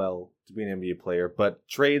very well to be an NBA player, but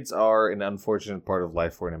trades are an unfortunate part of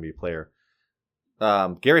life for an NBA player.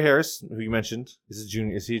 Gary Harris, who you mentioned, is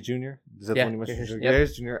he a junior? Is that the one you mentioned? Gary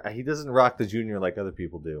Harris Jr. He doesn't rock the junior like other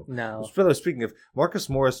people do. No. Speaking of Marcus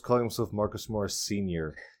Morris, calling himself Marcus Morris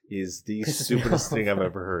Sr. is the stupidest thing I've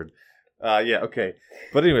ever heard. Yeah, okay.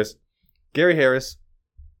 But anyways, Gary Harris,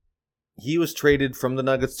 he was traded from the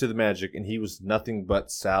Nuggets to the Magic, and he was nothing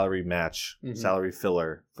but salary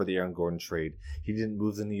filler for the Aaron Gordon trade. He didn't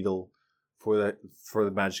move the needle for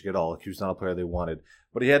the Magic at all. He was not a player they wanted.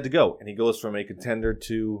 But he had to go, and he goes from a contender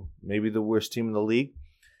to maybe the worst team in the league.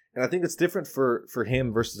 And I think it's different for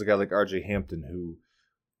him versus a guy like R.J. Hampton, who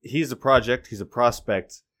he's a project, he's a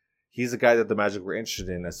prospect. He's a guy that the Magic were interested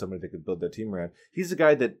in as somebody they could build their team around. He's a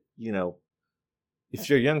guy that, if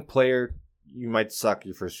you're a young player, you might suck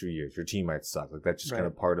your first few years. Your team might suck. Like, that's just kind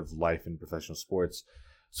of part of life in professional sports.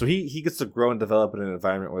 So he gets to grow and develop in an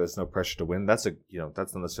environment where there's no pressure to win. That's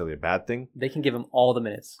that's not necessarily a bad thing. They can give him all the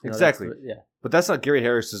minutes. Exactly. But that's not Gary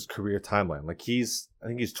Harris's career timeline. Like, I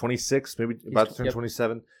think he's 26, maybe about to turn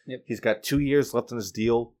 27. Yep. He's got 2 years left on his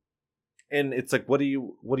deal. And it's like, what do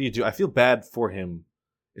you do? I feel bad for him,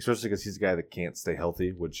 especially because he's a guy that can't stay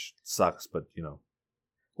healthy, which sucks, but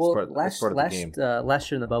Well, it's part of the game. last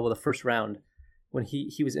year in the bubble, the first round, when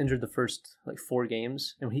he was injured the first 4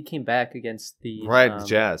 games, and when he came back against the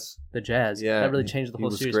Jazz, that really changed the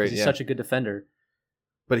whole series because he's such a good defender.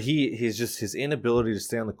 But he's just, his inability to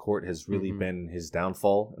stay on the court has really been his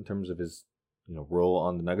downfall in terms of his role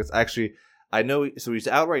on the Nuggets. Actually, I know, so he's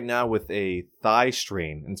out right now with a thigh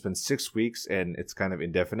strain, and it's been 6 weeks, and it's kind of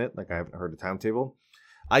indefinite. Like, I haven't heard a timetable.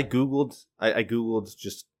 I googled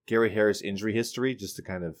just Gary Harris injury history just to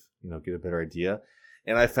kind of get a better idea,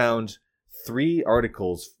 and I found 3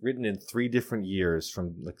 articles written in 3 different years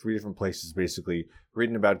from 3 different places, basically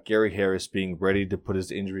written about Gary Harris being ready to put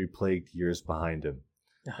his injury-plagued years behind him,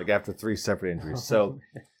 after 3 separate injuries. So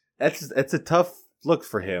that's a tough look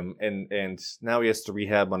for him, and now he has to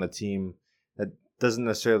rehab on a team that doesn't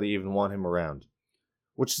necessarily even want him around,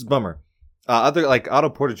 which is a bummer. Otto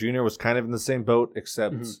Porter Jr. was kind of in the same boat,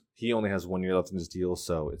 except he only has 1 year left in his deal,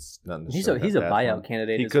 so it's not necessarily he's a buyout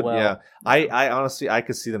candidate as well. Yeah, I honestly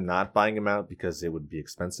could see them not buying him out because it would be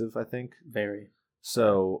expensive, I think. Very.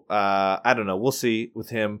 So I don't know. We'll see with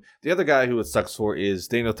him. The other guy who it sucks for is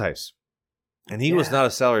Daniel Tice, and he was not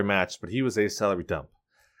a salary match, but he was a salary dump.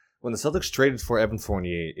 When the Celtics traded for Evan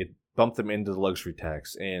Fournier, it bumped them into the luxury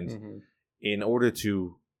tax, and in order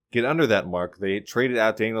to get under that mark, they traded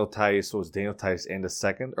out Daniel Tice. So it was Daniel Tice and a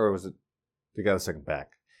second, or was it they got a second back?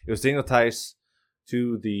 It was Daniel Tice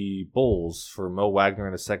to the Bulls for Mo Wagner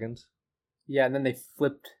and a second. Yeah, and then they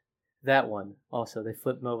flipped that one also. They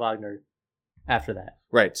flipped Mo Wagner after that.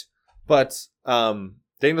 Right. But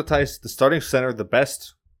Daniel Tice, the starting center, the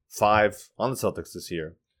best 5 on the Celtics this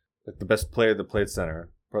year, the best player that played center,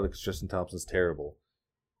 probably because Tristan Thompson's terrible.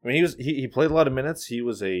 I mean, he played a lot of minutes. He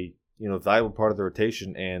was a valuable part of the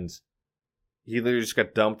rotation, and he literally just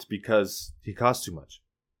got dumped because he cost too much.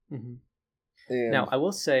 Now, I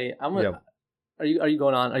will say, Are you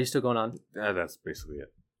going on? Are you still going on? That's basically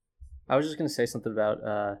it. I was just going to say something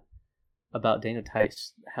about Daniel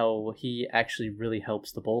Tice, how he actually really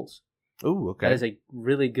helps the Bulls. Oh, okay. That is a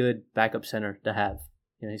really good backup center to have.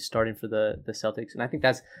 He's starting for the Celtics, and I think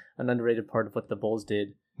that's an underrated part of what the Bulls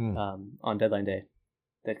did on deadline day.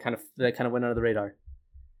 That kind of went under the radar.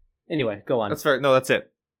 Anyway, go on. That's fair. No, that's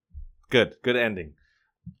it. Good ending.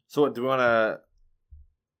 So, do we want to?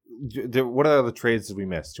 What are the trades that we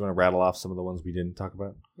missed? Do you want to rattle off some of the ones we didn't talk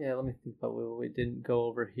about? Yeah, let me think about what we didn't go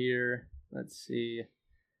over here. Let's see.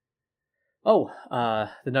 Oh,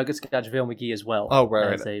 the Nuggets got JaVale McGee as well. Oh,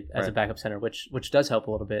 right, as a backup center, which does help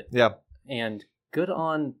a little bit. Yeah. And good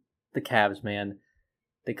on the Cavs, man.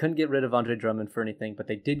 They couldn't get rid of Andre Drummond for anything, but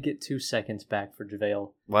they did get 2 seconds back for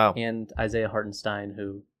JaVale. Wow. And Isaiah Hartenstein,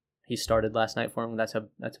 who he started last night for him. That's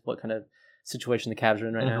what kind of situation the Cavs are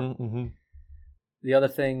in right now. The other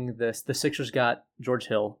thing, the Sixers got George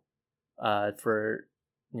Hill for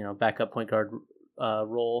backup point guard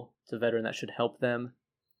role. It's a veteran that should help them.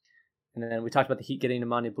 And then we talked about the Heat getting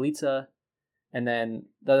Nemanja Bjelica. And then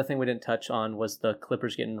the other thing we didn't touch on was the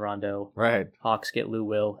Clippers getting Rondo. Right. Hawks get Lou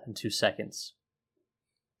Will in 2 seconds.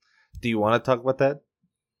 Do you want to talk about that?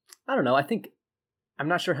 I don't know. I'm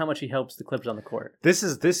not sure how much he helps the Clippers on the court. This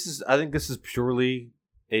is I think this is purely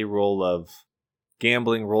a role of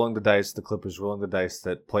gambling, rolling the dice, the Clippers rolling the dice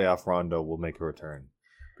that playoff Rondo will make a return.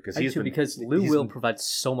 Because Lou Will provides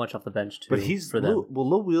so much off the bench too. But them.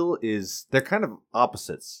 Lou Will they're kind of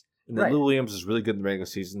opposites. And then Right. Lou Williams is really good in the regular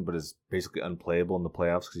season, but is basically unplayable in the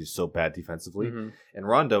playoffs because he's so bad defensively. And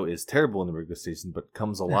Rondo is terrible in the regular season, but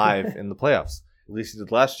comes alive in the playoffs. At least he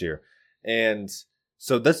did last year. And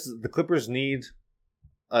so the Clippers need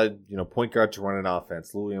a point guard to run an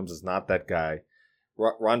offense. Lou Williams is not that guy.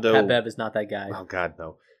 Rondo. Pat Bev is not that guy. Oh God,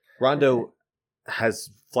 no. Rondo has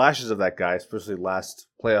flashes of that guy, especially last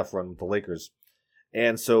playoff run with the Lakers.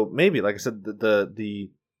 And so maybe, like I said, the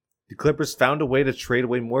the Clippers found a way to trade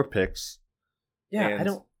away more picks. Yeah, and I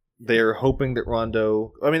don't. They're hoping that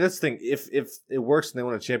Rondo. I mean, that's the thing. If it works and they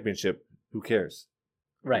win a championship, who cares?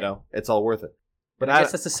 Right. You know, it's all worth it. But I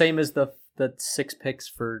guess that's the same as the 6 picks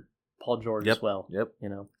for Paul George as well. Yep. You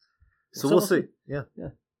know. So we'll see. Yeah.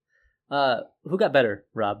 Who got better,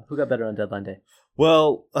 Rob? Who got better on deadline day?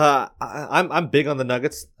 Well, I'm big on the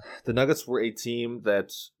Nuggets. The Nuggets were a team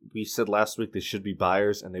that we said last week they should be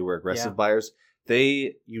buyers, and they were aggressive buyers.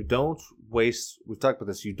 You don't waste. We've talked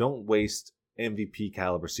about this. You don't waste MVP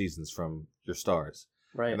caliber seasons from your stars,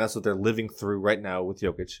 Right? And that's what they're living through right now with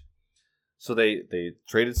Jokic. So they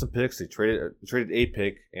traded some picks. They traded a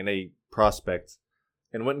pick and a prospect,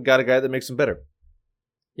 and went and got a guy that makes them better.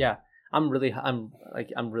 Yeah, I'm really high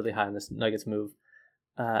on this Nuggets move.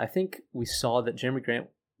 I think we saw that Jeremy Grant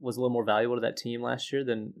was a little more valuable to that team last year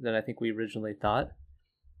than I think we originally thought,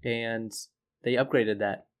 and they upgraded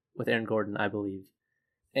that with Aaron Gordon, I believe.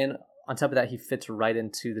 And on top of that, he fits right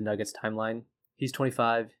into the Nuggets timeline. He's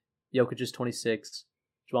 25, Jokic is 26,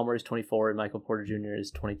 Jamal Murray is 24, and Michael Porter Jr.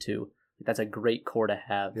 is 22. That's a great core to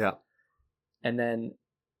have. Yeah. And then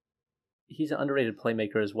he's an underrated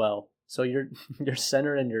playmaker as well. So your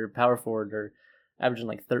center and your power forward are averaging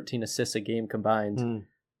like 13 assists a game combined.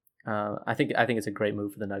 I think it's a great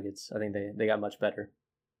move for the Nuggets. I think they got much better.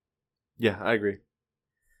 Yeah, I agree.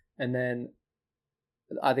 And then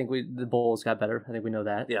I think the Bulls got better. I think we know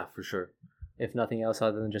that. Yeah, for sure. If nothing else,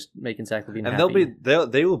 other than just making Zach LaVine and happy.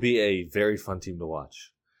 they will be a very fun team to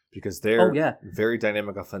watch because they're yeah. very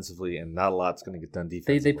dynamic offensively, and not a lot's going to get done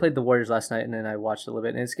defensively. They played the Warriors last night, and then I watched a little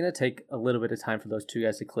bit, and it's going to take a little bit of time for those two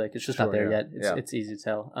guys to click. It's just not there yet. It's easy to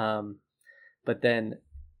tell. But then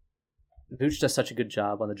Vooch does such a good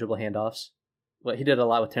job on the dribble handoffs. Well, he did a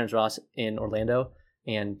lot with Terrence Ross in Orlando,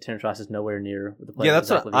 and Terrence Ross is nowhere near the player. Yeah,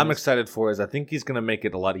 that's what I'm excited for. Is I think he's going to make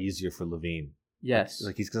it a lot easier for LaVine. Yes,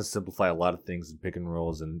 like he's going to simplify a lot of things in pick and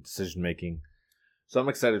rolls and decision making. So I'm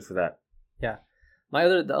excited for that. Yeah,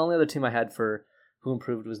 the only other team I had for who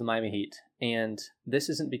improved was the Miami Heat, and this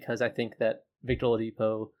isn't because I think that Victor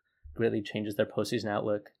Oladipo greatly changes their postseason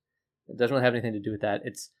outlook. It doesn't really have anything to do with that.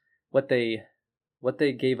 It's what they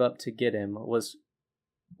gave up to get him was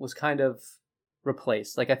kind of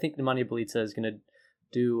replaced. Like I think Nemanja Bjelica is going to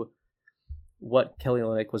do what Kelly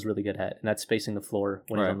Olynyk was really good at, and that's spacing the floor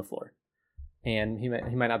when he's on the floor. And he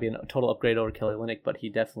might not be a total upgrade over Kelly Olynyk, but he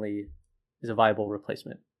definitely is a viable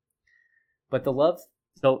replacement. But the love,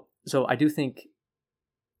 so I do think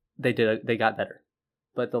they got better.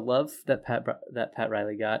 But the love that Pat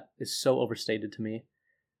Riley got is so overstated to me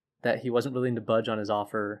that he wasn't willing to budge on his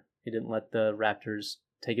offer. He didn't let the Raptors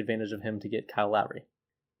take advantage of him to get Kyle Lowry.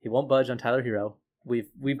 He won't budge on Tyler Hero.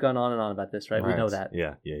 We've gone on and on about this, right? We know that.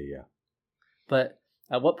 Yeah. But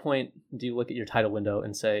at what point do you look at your title window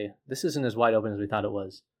and say, this isn't as wide open as we thought it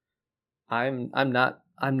was? I'm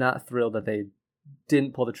not thrilled that they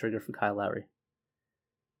didn't pull the trigger for Kyle Lowry.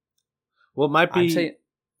 Well, it might be.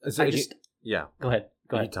 Yeah. Go ahead.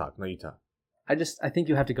 You talk. No, you talk. I think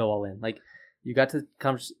you have to go all in. Like you got to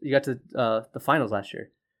the finals last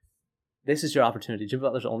year. This is your opportunity. Jimmy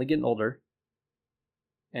Butler's only getting older,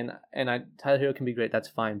 and Tyler Hero can be great. That's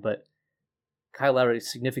fine, but Kyle Lowry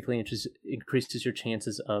significantly increases your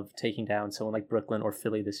chances of taking down someone like Brooklyn or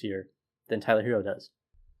Philly this year than Tyler Hero does.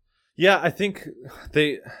 Yeah, I think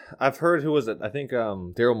I've heard, who was it? I think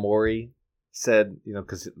Daryl Morey said,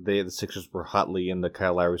 because the Sixers were hotly in the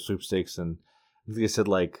Kyle Lowry sweepstakes, and I think they said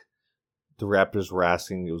like the Raptors were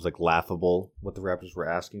asking, it was like laughable what the Raptors were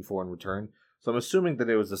asking for in return. So I'm assuming that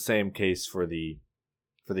it was the same case for the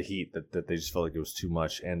Heat, that they just felt like it was too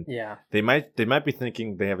much, and they might be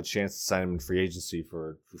thinking they have a chance to sign him in free agency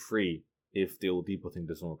for free if the Oladipo thing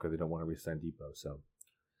doesn't work, because they don't want to re-sign Depot. So,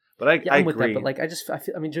 but I I'm with agree. that. But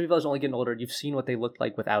like Jimmy Butler's only getting older. You've seen what they looked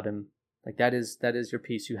like without him. Like that is your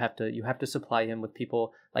piece. You have to supply him with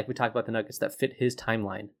people like we talked about the Nuggets that fit his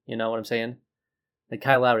timeline. You know what I'm saying? Like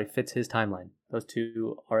Kyle Lowry fits his timeline. Those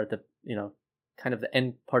two are at the kind of the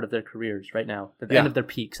end part of their careers right now, at the end of their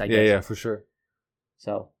peaks. I guess. Yeah, for sure.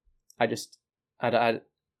 So I'm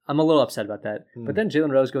a little upset about that. But then Jalen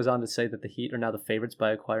Rose goes on to say that the Heat are now the favorites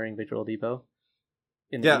by acquiring Victor Oladipo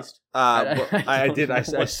in the East.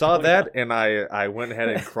 I saw that, and I went ahead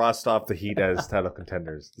and crossed off the Heat as title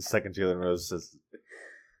contenders. The second Jalen Rose says,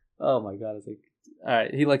 "Oh my God!" It's like, all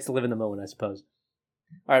right, he likes to live in the moment, I suppose.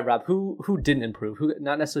 All right, Rob, who didn't improve? Who,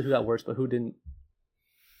 not necessarily who got worse, but who didn't?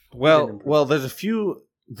 Well, there's a few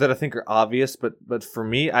that I think are obvious, but for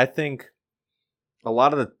me, I think a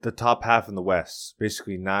lot of the top half in the West,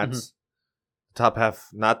 basically not top half,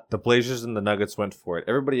 not the Blazers and the Nuggets went for it.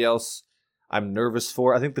 Everybody else, I'm nervous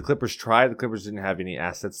for. I think the Clippers tried. The Clippers didn't have any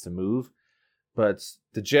assets to move. But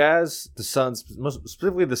the Jazz, the Suns, most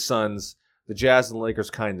specifically the Suns, the Jazz and the Lakers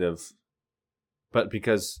kind of. But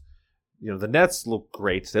because, the Nets look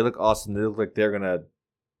great. They look awesome. They look like they're going to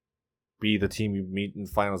be the team you meet in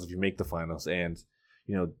the finals if you make the finals. And,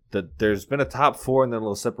 there's been a top 4 and then a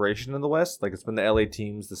little separation in the West. Like, it's been the LA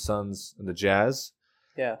teams, the Suns, and the Jazz.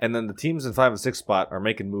 Yeah. And then the teams in 5 and 6 spot are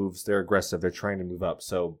making moves. They're aggressive. They're trying to move up.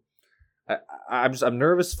 So I'm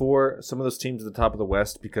nervous for some of those teams at the top of the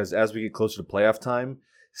West because as we get closer to playoff time,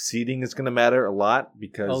 seeding is going to matter a lot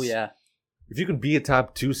because if you can be a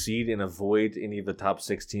top 2 seed and avoid any of the top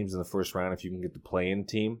 6 teams in the first round, if you can get the play-in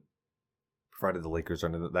team, provided the Lakers are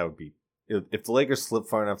in it, that would be if the Lakers slip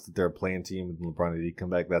far enough that they're a play-in team and LeBron and AD come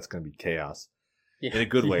back, that's going to be chaos in a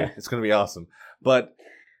good way. Yeah. It's going to be awesome. But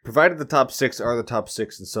provided the top 6 are the top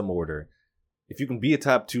 6 in some order, if you can be a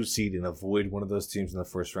top 2 seed and avoid one of those teams in the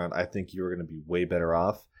first round, I think you're going to be way better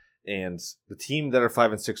off. And the team that are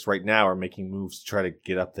 5 and 6 right now are making moves to try to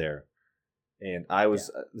get up there. And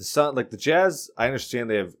the Jazz, I understand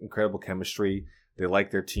they have incredible chemistry. They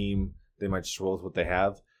like their team. They might just roll with what they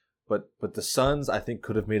have. But the Suns, I think,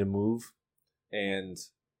 could have made a move. And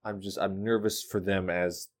I'm nervous for them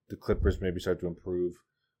as the Clippers maybe start to improve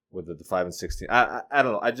with the 5 and 16. I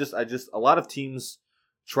don't know. I just a lot of teams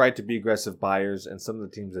tried to be aggressive buyers, and some of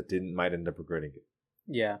the teams that didn't might end up regretting it.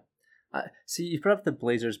 Yeah. See, you brought up the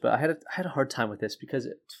Blazers, but I had a hard time with this because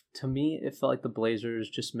to me it felt like the Blazers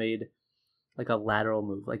just made like a lateral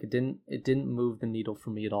move. Like it didn't move the needle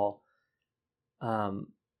for me at all. And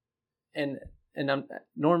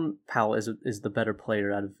Norm Powell is the better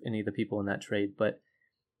player out of any of the people in that trade, but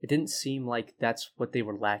it didn't seem like that's what they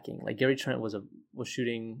were lacking. Like Gary Trent was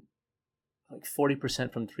shooting like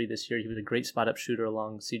 40% from 3 this year. He was a great spot up shooter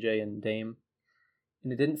along CJ and Dame,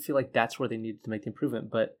 and it didn't feel like that's where they needed to make the improvement.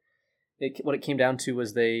 But what it came down to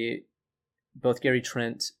was both Gary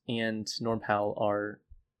Trent and Norm Powell are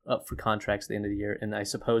up for contracts at the end of the year, and I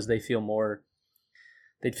suppose they'd feel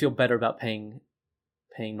better about paying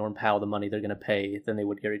Norm Powell the money they're going to pay than they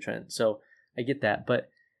would Gary Trent. So I get that, but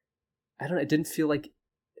I don't know. It didn't feel like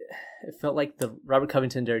it felt like the Robert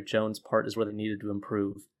Covington, Derek Jones part is where they needed to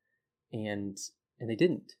improve, and they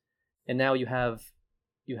didn't. And now you have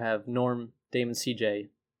Norm, Dame, and CJ,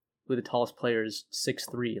 who are the tallest players,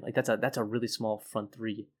 6'3". Like that's a really small front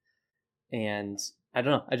three, and I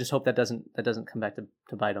don't know. I just hope that doesn't come back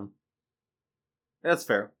to bite them. That's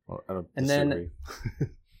fair. Well, I don't disagree. Then,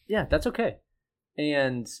 yeah, that's okay.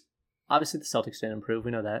 And obviously the Celtics didn't improve.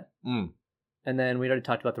 We know that. And then we already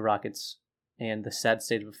talked about the Rockets and the sad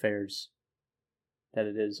state of affairs that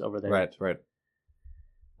it is over there. Right.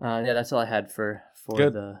 Yeah, that's all I had for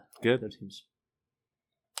good. the teams.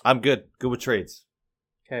 I'm good. Good with trades.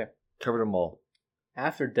 Okay. Covered them all.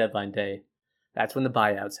 After deadline day, that's when the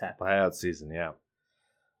buyouts happen. Buyout season, yeah.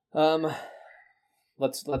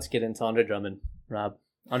 Let's get into Andre Drummond, Rob.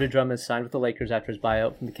 Andre Drummond signed with the Lakers after his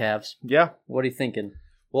buyout from the Cavs. Yeah. What are you thinking?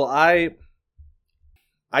 Well, I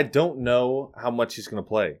don't know how much he's going to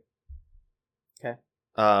play. Okay.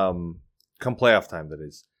 Come playoff time, that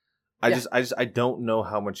is. I don't know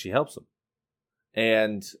how much he helps him.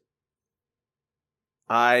 And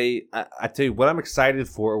I tell you what I'm excited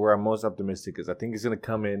for, where I'm most optimistic is I think he's going to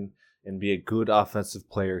come in and be a good offensive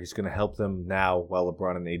player. He's going to help them now while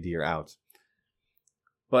LeBron and AD are out.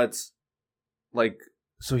 But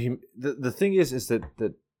so the thing is that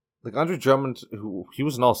like Andre Drummond, who he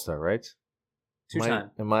was an all-star, right?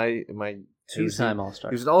 Two-time. Am I Two-time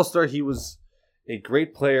all-star. He was an all-star. He was a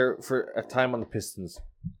great player for a time on the Pistons.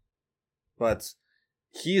 But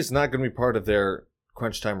he is not going to be part of their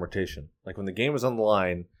crunch time rotation. Like when the game is on the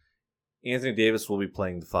line, Anthony Davis will be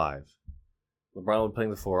playing the 5. LeBron will be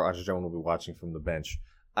playing the 4. Andre Drummond will be watching from the bench.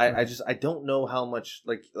 I don't know how much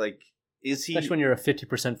like is he, especially when you're a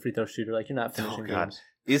 50% free throw shooter, like you're not finishing games.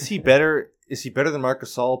 Is he better? Is he better than Marc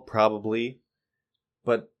Gasol? Probably,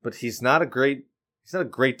 but he's not a great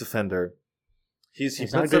defender.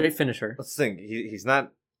 He's not a great finisher. Let's think. He's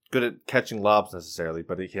not good at catching lobs necessarily,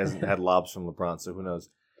 but he hasn't had lobs from LeBron, so who knows?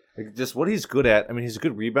 Like just what he's good at. I mean, he's a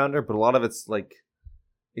good rebounder, but a lot of it's like,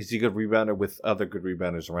 is he a good rebounder with other good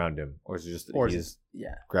rebounders around him, or is it just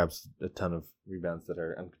grabs a ton of rebounds that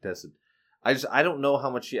are uncontested? I don't know how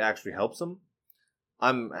much he actually helps him.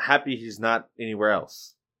 I'm happy he's not anywhere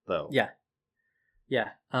else, though. Yeah.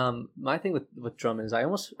 My thing with Drummond is I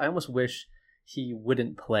almost wish he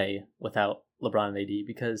wouldn't play without LeBron and AD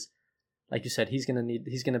because, like you said, he's gonna be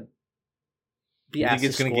asked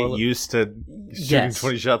to score. He's gonna get used to shooting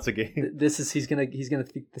 20 shots a game. He's gonna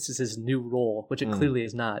think this is his new role, which it clearly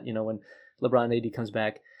is not. You know, when LeBron and AD comes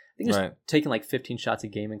back, I think he's taking like 15 shots a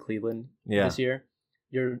game in Cleveland this year.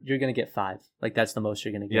 you're gonna get 5. Like that's the most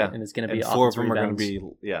you're gonna get, Yeah. and it's gonna be And 4 of offensive them are going to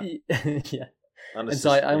rebounds. be, yeah. And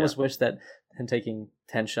so I almost wish that him taking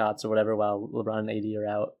 10 shots or whatever while LeBron and AD are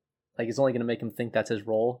out, like it's only gonna make him think that's his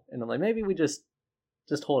role. And I'm like, maybe we just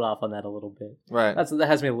hold off on that a little bit. Right. That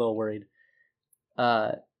has me a little worried.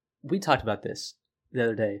 We talked about this the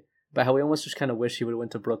other day about how we almost just kind of wish he would have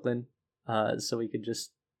went to Brooklyn, so we could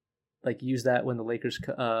just like use that when the Lakers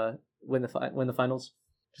win the finals,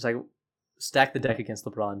 just like stack the deck against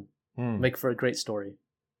LeBron, make for a great story.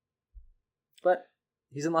 But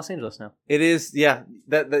he's in Los Angeles now. It is, yeah.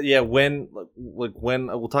 When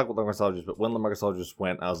we'll talk about LaMarcus Aldridge, but when LaMarcus Aldridge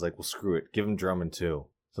went, I was like, well, screw it, give him Drummond too,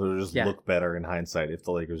 so it'll just look better in hindsight if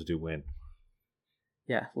the Lakers do win.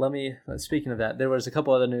 Yeah, speaking of that, there was a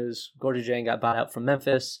couple other news. Gorgie Jang got bought out from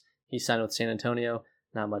Memphis. He signed with San Antonio.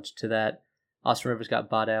 Not much to that. Austin Rivers got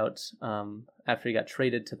bought out after he got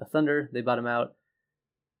traded to the Thunder. They bought him out.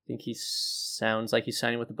 I think he sounds like he's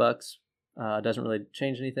signing with the Bucks. Doesn't really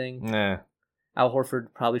change anything. Nah. Al Horford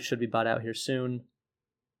probably should be bought out here soon.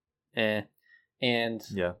 And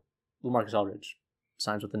LaMarcus Aldridge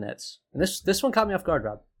signs with the Nets. And this one caught me off guard,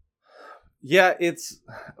 Rob. Yeah,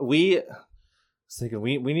 we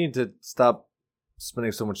need to stop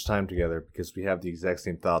spending so much time together because we have the exact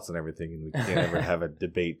same thoughts on everything and we can't ever have a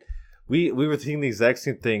debate. We were thinking the exact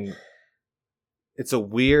same thing. It's a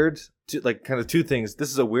weird, kind of two things.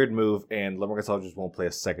 This is a weird move, and LaMarcus Aldridge won't play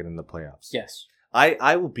a second in the playoffs. Yes.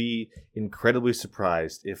 I will be incredibly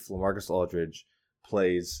surprised if LaMarcus Aldridge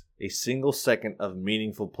plays a single second of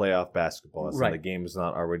meaningful playoff basketball as the game is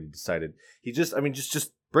not already decided. He just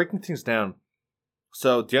breaking things down.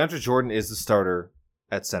 So DeAndre Jordan is the starter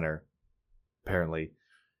at center, apparently.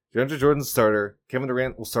 DeAndre Jordan's the starter. Kevin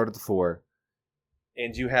Durant will start at the 4.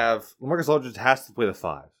 And you have LaMarcus Aldridge has to play the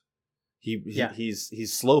 5.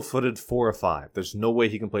 He's slow-footed 4 or 5. There's no way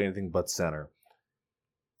he can play anything but center.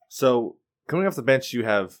 So coming off the bench, you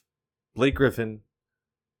have Blake Griffin,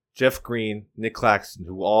 Jeff Green, Nick Claxton,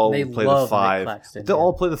 who all play the 5. They'll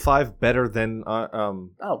all play the 5 better than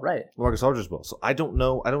LaMarcus Aldridge will. So I don't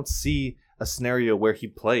know. I don't see a scenario where he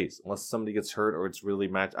plays unless somebody gets hurt or it's really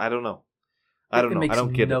matched. I don't know. I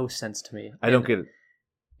don't get it. No sense to me. I don't get it.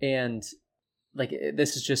 And like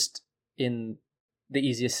this is just in the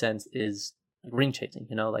easiest sense is ring chasing.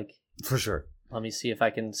 Like for sure. Let me see if I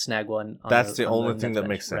can snag one. That's the only thing that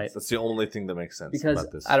makes sense. Right? That's the only thing that makes sense because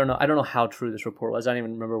about this. I don't know how true this report was. I don't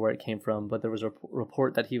even remember where it came from, but there was a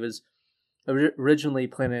report that he was originally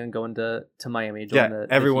planning on going to Miami.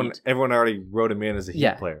 Everyone already wrote him in as a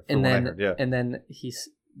Heat player. And then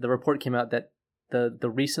the report came out that the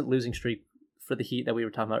recent losing streak for the Heat that we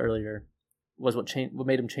were talking about earlier was what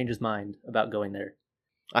made him change his mind about going there.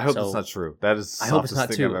 I hope that's not true. That is the softest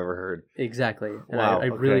thing I've ever heard. Exactly. And wow, I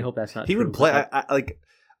really hope that's not true. He would play.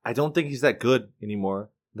 I don't think he's that good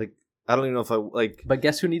anymore. Like, I don't even know if I like. But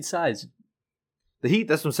guess who needs size? The Heat.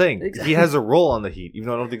 That's what I'm saying. Exactly. He has a role on the Heat, even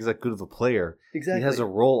though I don't think he's that good of a player. Exactly. He has a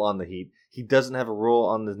role on the Heat. He doesn't have a role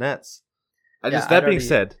on the Nets. That being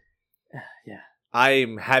said,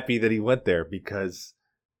 I'm happy that he went there because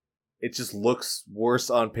it just looks worse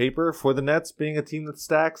on paper for the Nets being a team that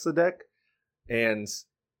stacks the deck. And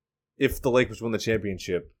if the Lakers win the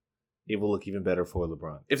championship, it will look even better for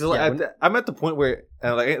LeBron. I'm at the point where,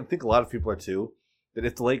 and I think a lot of people are too, that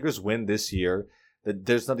if the Lakers win this year, that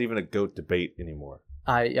there's not even a GOAT debate anymore.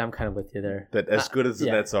 I'm kind of with you there. That as good as the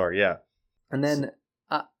Nets are, yeah. And then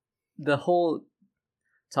the whole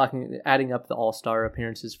adding up the All-Star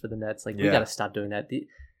appearances for the Nets, we got to stop doing that.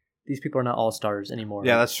 These people are not all-stars anymore.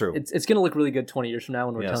 Yeah, that's true. It's going to look really good 20 years from now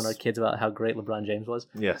when we're telling our kids about how great LeBron James was.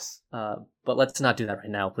 Yes. But let's not do that right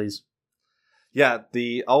now, please. Yeah,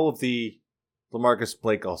 all of the LaMarcus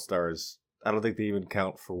Blake All-Stars, I don't think they even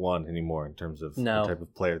count for one anymore in terms of the type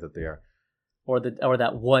of player that they are. Or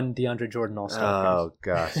that one DeAndre Jordan All-Star. Oh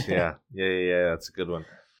gosh, yeah. Yeah, that's a good one.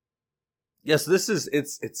 Yes, this is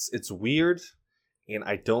it's weird, and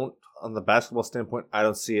I don't, on the basketball standpoint, I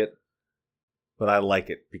don't see it. But I like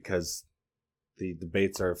it because the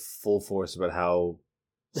debates are full force about how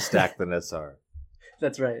stacked the Nets are.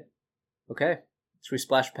 That's right. Okay. Should we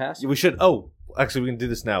splash past? We should. Oh, actually, we can do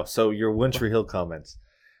this now. So your One Tree Hill comments.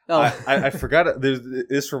 Oh, I forgot.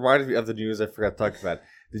 This reminded me of the news I forgot to talk about.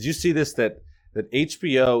 Did you see this? That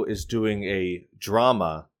HBO is doing a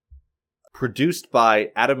drama produced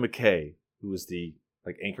by Adam McKay, who is the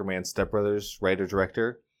Anchorman Step Brothers writer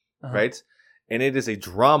director, right? And it is a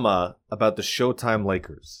drama about the Showtime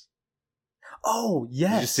Lakers. Oh,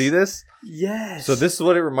 yes. Did you see this? Yes. So this is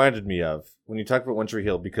what it reminded me of when you talk about One Tree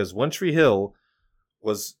Hill, because One Tree Hill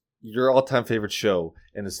was your all-time favorite show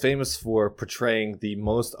and is famous for portraying the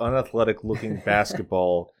most unathletic-looking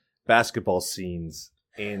basketball scenes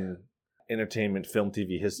in entertainment, film,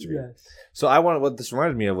 TV history. Yes. So what this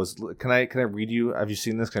reminded me of was, can I read you? Have you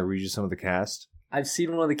seen this? Can I read you some of the cast? I've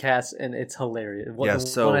seen one of the casts and it's hilarious. Yeah,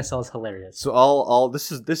 The one I saw is hilarious. So all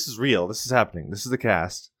this is real. This is happening. This is the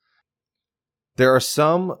cast. There are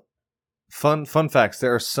some fun facts.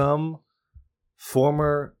 There are some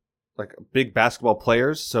former like big basketball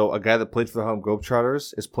players. So a guy that played for the Harlem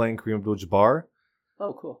Globetrotters is playing Kareem Abdul-Jabbar.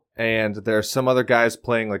 Oh, cool. And there are some other guys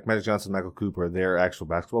playing like Magic Johnson, Michael Cooper. They're actual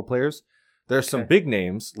basketball players. There are some big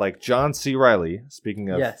names like John C. Reilly. Speaking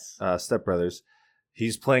of Step Brothers,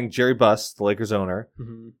 he's playing Jerry Buss, the Lakers owner.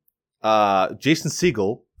 Mm-hmm. Jason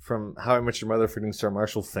Segel from How I Met Your Mother, Forgetting Sarah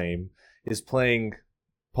Marshall fame is playing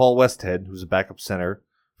Paul Westhead, who's a backup center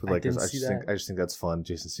for the Lakers. I just think that's fun.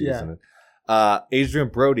 Jason Segel's in it. Adrian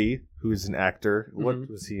Brody, who's an actor. Mm-hmm. What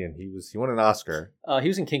was he in? He won an Oscar. He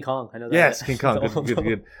was in King Kong. I know that. Yes, King Kong.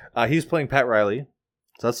 Good. He's playing Pat Riley,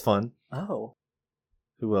 so that's fun. Oh.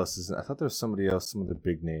 Who else is in? I thought there was somebody else, some other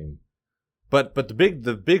big name. But the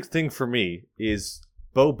big thing for me is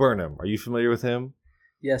Bo Burnham. Are you familiar with him?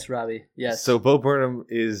 Yes, Robbie. Yes. So Bo Burnham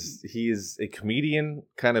is a comedian,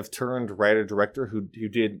 kind of turned writer director who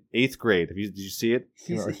did 8th Grade. Did you see it?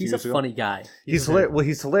 He's a funny guy. He's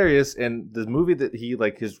hilarious, and the movie that he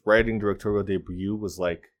his writing directorial debut was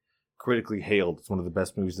critically hailed. It's one of the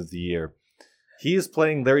best movies of the year. He is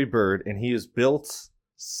playing Larry Bird, and he is built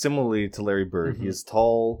similarly to Larry Bird. Mm-hmm. He is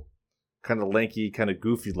tall, kind of lanky, kind of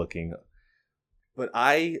goofy looking. But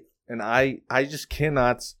I just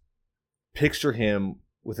cannot picture him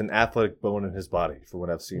with an athletic bone in his body for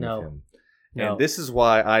what I've seen of him. And this is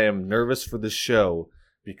why I am nervous for this show,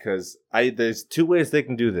 because there's two ways they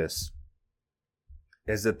can do this.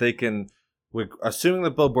 Is that they can, assuming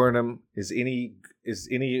that Bo Burnham is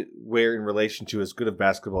anywhere in relation to as good of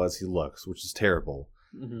basketball as he looks, which is terrible,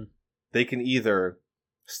 mm-hmm. They can either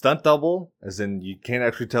stunt double, as in you can't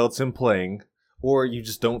actually tell it's him playing, or you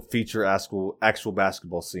just don't feature actual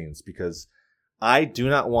basketball scenes, because I do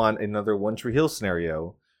not want another One Tree Hill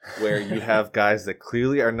scenario where you have guys that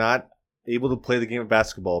clearly are not able to play the game of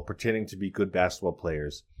basketball pretending to be good basketball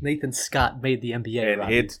players. Nathan Scott made the NBA, and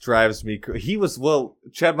Robbie. It drives me he was,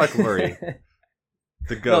 Chad Michael Murray,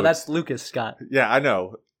 the GOAT. No, that's Lucas Scott. Yeah, I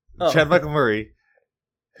know. Oh. Chad Michael Murray,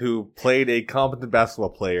 who played a competent basketball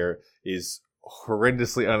player, is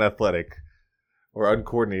horrendously unathletic or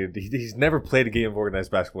uncoordinated. He's never played a game of organized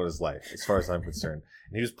basketball in his life, as far as I'm concerned.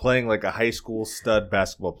 And he was playing like a high school stud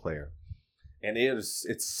basketball player. And it's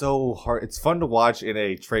so hard. It's fun to watch in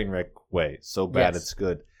a train wreck way. So bad, It's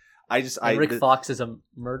good. Rick Fox is a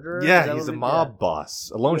murderer? Yeah, he's a mob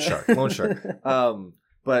boss. A loan shark.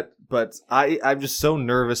 But I'm just so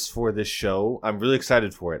nervous for this show. I'm really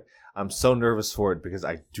excited for it. I'm so nervous for it because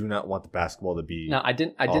I do not want the basketball to be No, I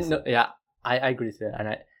didn't know. Yeah, I agree with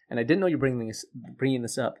that. And I didn't know you're bringing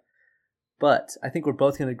this up. But I think we're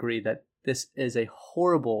both going to agree that this is a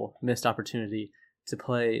horrible missed opportunity to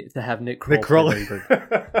have Nick Kroll.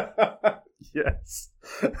 Yes.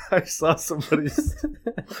 I saw somebody's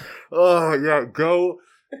Oh yeah,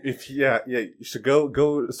 you should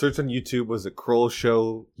go search on YouTube. Was it Kroll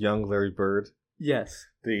Show Young Larry Bird? Yes.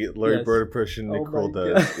 The Larry Bird impression Nick Kroll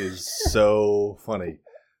does is so funny.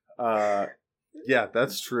 Yeah,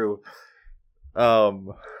 that's true.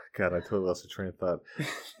 God, I totally lost a train of thought.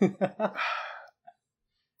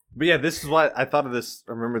 But yeah, this is why I thought of this.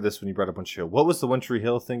 I remember this when you brought up One Tree Hill. What was the One Tree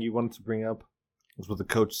Hill thing you wanted to bring up? It was what the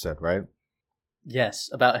coach said, right? Yes,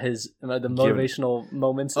 about the motivational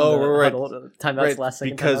moments. Oh, right. Timeouts, last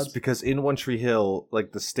second timeouts. Because in One Tree Hill,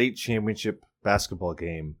 like the state championship basketball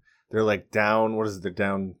game, they're like down. What is it? They're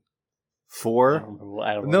down 4.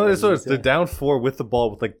 I don't know. They're down 4 with the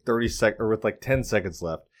ball with like 10 seconds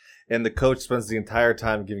left, and the coach spends the entire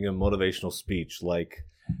time giving a motivational speech like.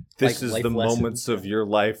 This is the moments of your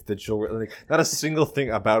life that you'll not a single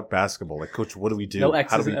thing about basketball. Like, coach, what do we do? No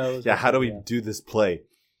X's and O's. Yeah, how do we do this play?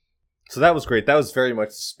 So that was great. That was very much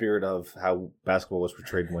the spirit of how basketball was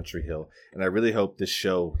portrayed in One Tree Hill. And I really hope this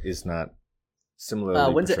show is not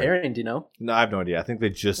similarly when's portrayed. it airing? Do you know? No, I have no idea. I think they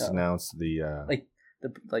just announced the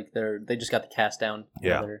they just got the cast down.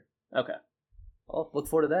 Yeah. Okay. Well, look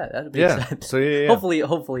forward to that. That'd be exciting. So yeah.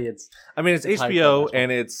 Hopefully it's. I mean, it's HBO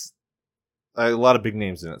and it's. A lot of big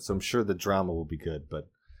names in it, so I'm sure the drama will be good. But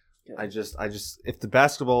I just, if the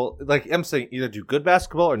basketball, like I'm saying, either do good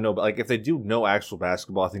basketball or no. But like if they do no actual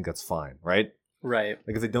basketball, I think that's fine, right? Right.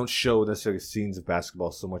 Like if they don't show necessarily scenes of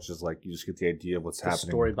basketball so much as like you just get the idea of what's happening,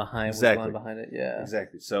 story behind, exactly, what's going behind it, yeah,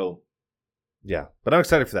 exactly. So, yeah, but I'm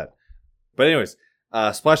excited for that. But anyways,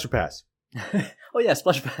 Splash or Pass. Oh yeah,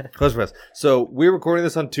 Splash or Pass. Splash or Pass. So we're recording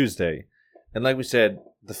this on Tuesday, and like we said,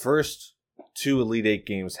 the first two Elite Eight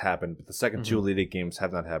games happened, but the second two Mhm. Elite Eight games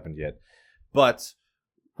have not happened yet. But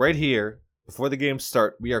right here, before the games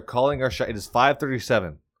start, we are calling our shot. It is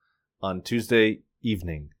 5:37 on Tuesday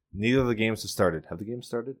evening. Neither of the games have started. Have the games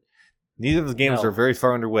started? Neither of the games No. are very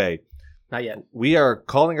far underway. Not yet. We are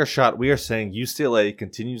calling our shot. We are saying UCLA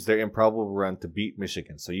continues their improbable run to beat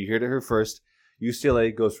Michigan. So you heard it here first.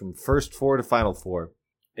 UCLA goes from first four to Final Four.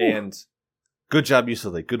 And good job,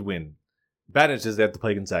 UCLA. Good win. Bad news is they have to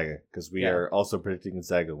play Gonzaga because we are also predicting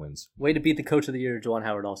Gonzaga wins. Way to beat the coach of the year, Juwan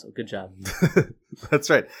Howard, also. Good job. That's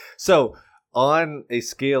right. So on a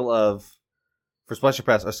scale of, for Splash or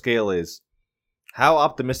Pass, our scale is, how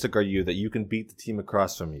optimistic are you that you can beat the team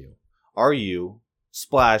across from you? Are you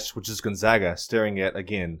Splash, which is Gonzaga, staring at,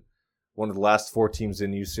 again, one of the last four teams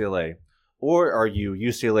in UCLA? Or are you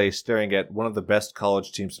UCLA staring at one of the best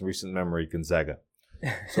college teams in recent memory, Gonzaga?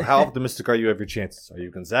 So how optimistic are you of your chances? Are you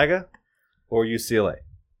Gonzaga or UCLA?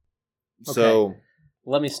 So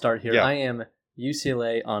Let me start here. Yeah. I am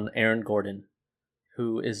UCLA on Aaron Gordon,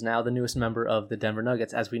 who is now the newest member of the Denver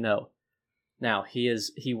Nuggets, as we know. Now, he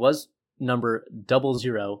was number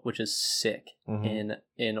 00, which is sick in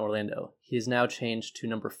Orlando. He is now changed to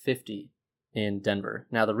number 50 in Denver.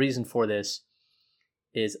 Now, the reason for this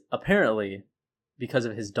is apparently because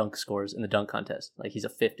of his dunk scores in the dunk contest. Like, he's a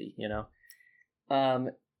 50, you know?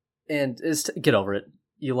 And get over it.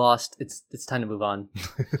 You lost. It's time to move on.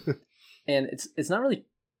 And it's not really,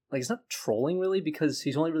 like, it's not trolling really, because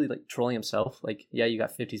he's only really, like, trolling himself. Like, yeah, you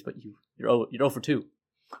got 50s, but you're 0 for 2.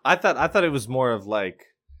 I thought it was more of like,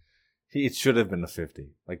 it should have been a 50.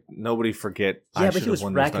 Like, nobody forget. Yeah, but he was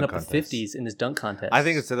racking up the 50s in his dunk contest. I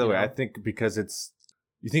think it's the other way. know? I think because it's.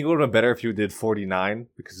 You think it would have been better if you did 49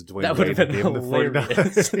 because Dwayne That would have Wade been gave him the 49?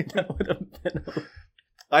 hilarious. That would have been.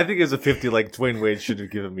 I think it was a 50. Like Dwayne Wade should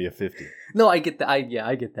have given me a 50. No, I get that. I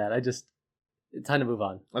get that. It's time to move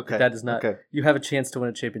on. Okay, That is not. okay. You have a chance to win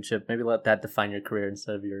a championship. Maybe let that define your career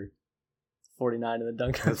instead of your 49 in the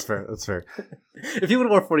dunk That's contest. fair. That's fair. If you would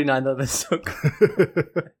have wore 49, that would have been so cool.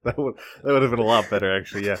 that would have been a lot better,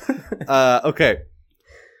 actually. Yeah. Okay.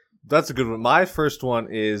 That's a good one. My first one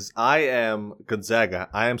is I am Gonzaga.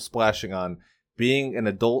 I am splashing on being an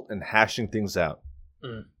adult and hashing things out.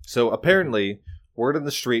 Mm. So apparently, word on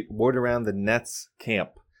the street, word around the Nets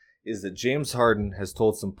camp, is that James Harden has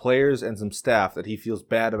told some players and some staff that he feels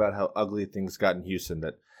bad about how ugly things got in Houston,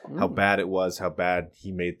 that how bad it was, how bad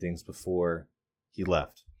he made things before he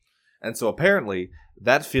left. And so apparently,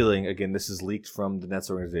 that feeling, again, this is leaked from the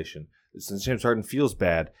Nets organization, since James Harden feels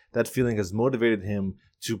bad, that feeling has motivated him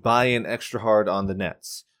to buy in extra hard on the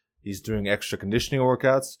Nets. He's doing extra conditioning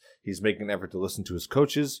workouts. He's making an effort to listen to his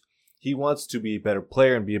coaches. He wants to be a better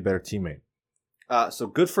player and be a better teammate. So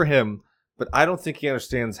good for him, but I don't think he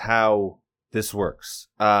understands how this works.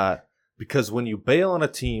 Because when you bail on a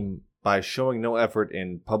team by showing no effort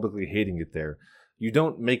and publicly hating it there, you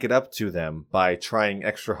don't make it up to them by trying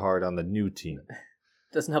extra hard on the new team.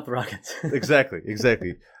 Doesn't help the Rockets. Exactly.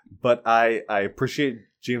 But I appreciate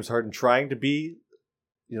James Harden trying to be,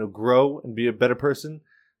 grow and be a better person,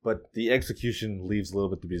 but the execution leaves a little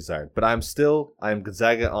bit to be desired. But I'm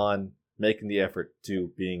Gonzaga on making the effort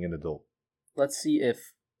to being an adult. Let's see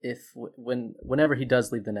if whenever he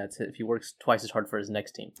does leave the Nets, if he works twice as hard for his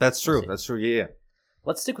next team. That's true. We'll see. That's true. Yeah.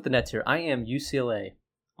 Let's stick with the Nets here. I am UCLA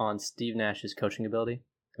on Steve Nash's coaching ability.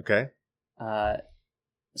 Okay.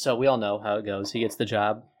 So we all know how it goes. He gets the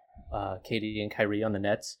job, KD and Kyrie on the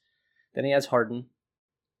Nets. Then he has Harden.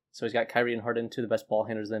 So he's got Kyrie and Harden, two of the best ball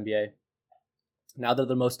handlers in the NBA. Now they're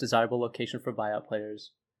the most desirable location for buyout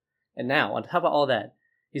players. And now, on top of all that,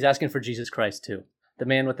 he's asking for Jesus Christ too. The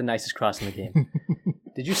man with the nicest cross in the game.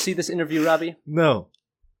 Did you see this interview, Robbie? No.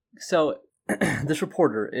 So this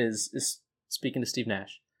reporter is speaking to Steve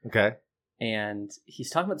Nash. Okay. And he's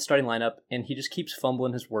talking about the starting lineup, and he just keeps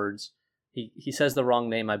fumbling his words. He says the wrong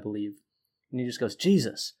name, I believe. And he just goes,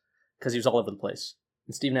 Jesus, because he was all over the place.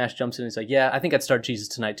 And Steve Nash jumps in and he's like, yeah, I think I'd start Jesus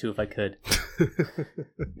tonight too if I could.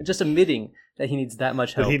 Just admitting that he needs that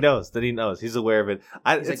much help. That he knows. He's aware of it.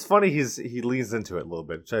 It's like, funny he leans into it a little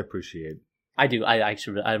bit, which I appreciate. I do.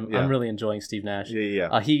 I'm really enjoing Steve Nash.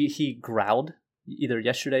 Yeah. He growled either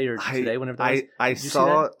yesterday or today, whenever that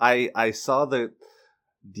was. I saw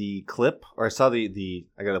the clip, or I saw the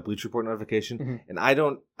I got a Bleach Report notification, and I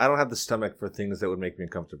don't have the stomach for things that would make me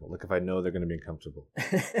uncomfortable. Like if I know they're going to be uncomfortable,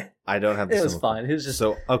 I don't have the It was stomach. fine. It was just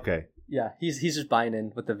So okay. Yeah, he's just buying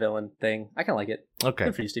in with the villain thing. I kind of like it. Okay.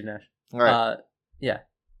 Good for you, Steve Nash. All right. Yeah.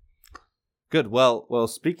 Good. Well.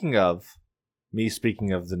 Speaking of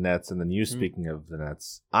the Nets, and then you speaking of the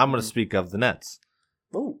Nets, I'm going to speak of the Nets.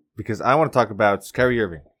 Oh. Because I want to talk about Kyrie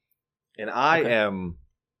Irving, and I am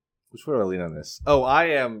Which way do I lean on this? Oh, I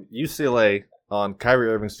am UCLA on Kyrie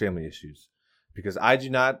Irving's family issues. Because I do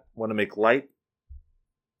not want to make light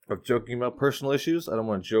of joking about personal issues. I don't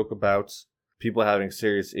want to joke about people having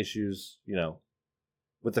serious issues,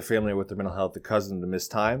 with their family or with their mental health that cause them to miss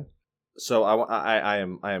time. So I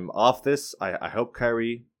am off this. I hope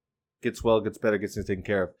Kyrie gets well, gets better, gets things taken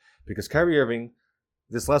care of. Because Kyrie Irving,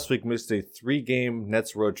 this last week, missed a 3-game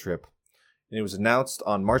Nets road trip. And it was announced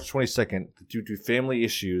on March 22nd that due to family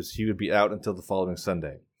issues, he would be out until the following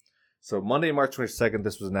Sunday. So Monday, March 22nd,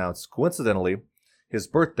 this was announced. Coincidentally, his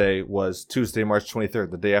birthday was Tuesday, March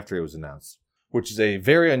 23rd, the day after it was announced. Which is a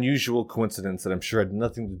very unusual coincidence that I'm sure had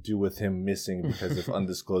nothing to do with him missing because of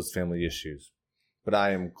undisclosed family issues. But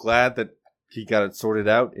I am glad that he got it sorted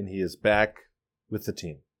out and he is back with the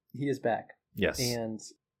team. He is back. Yes. And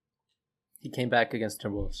he came back against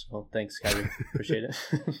Timberwolves. So thanks, Kyrie. Appreciate it.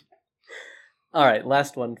 All right,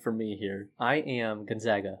 last one for me here. I am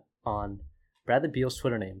Gonzaga on Bradley Beal's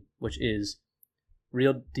Twitter name, which is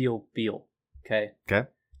Real Deal Beal. Okay? Okay.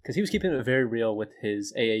 Because he was keeping it very real with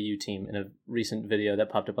his AAU team in a recent video that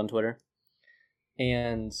popped up on Twitter.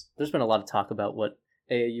 And there's been a lot of talk about what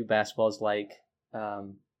AAU basketball is like. A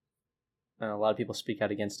lot of people speak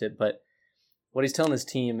out against it, but what he's telling his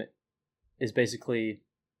team is basically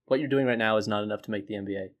what you're doing right now is not enough to make the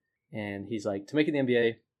NBA. And he's like, to make it the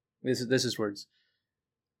NBA, this is words.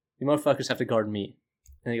 You motherfuckers have to guard me.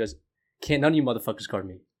 And he goes, can't none of you motherfuckers guard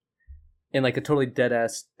me. In like a totally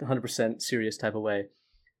dead-ass, 100% serious type of way.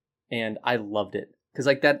 And I loved it. Because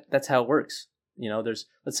like that's how it works.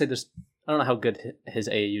 Let's say there's, I don't know how good his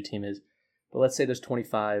AAU team is, but let's say there's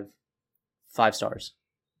 25 5-stars.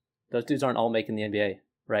 Those dudes aren't all making the NBA,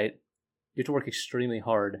 right? You have to work extremely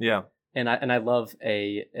hard. Yeah. And I love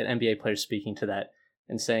an NBA player speaking to that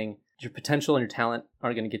and saying your potential and your talent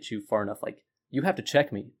aren't going to get you far enough. Like, you have to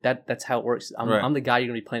check me. That's how it works. I'm the guy you're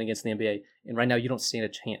going to be playing against in the NBA, and right now you don't stand a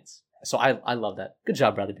chance. So I love that. Good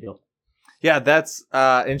job, Bradley Beal. Yeah, that's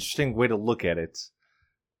an interesting way to look at it.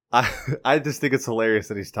 I just think it's hilarious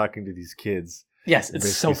that he's talking to these kids. Yes,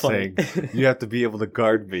 it's so funny. Saying, you have to be able to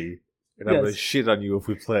guard me, and I'm going to shit on you if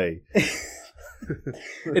we play.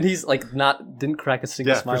 And he's like didn't crack a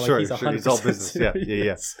single smile. For sure. Like he's 100% He's all business.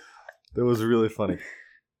 Yeah. That was really funny.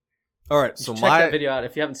 All right, so check that video out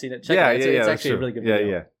if you haven't seen it. Check it out. It's actually a really good video.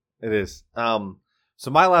 Yeah, it is. So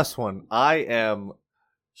my last one, I am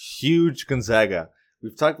huge Gonzaga.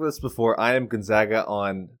 We've talked about this before. I am Gonzaga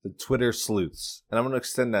on the Twitter sleuths, and I'm going to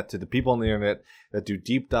extend that to the people on the internet that do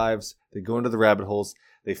deep dives. They go into the rabbit holes.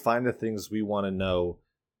 They find the things we want to know,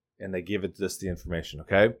 and they give us the information.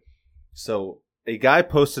 Okay, so a guy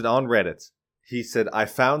posted on Reddit. He said, "I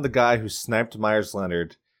found the guy who sniped Myers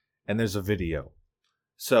Leonard, and there's a video."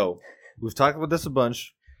 So we've talked about this a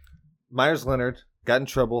bunch. Myers Leonard got in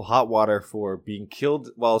trouble, hot water, for being killed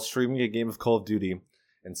while streaming a game of Call of Duty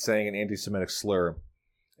and saying an anti-Semitic slur.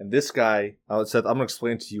 And this guy, Seth, I'm going to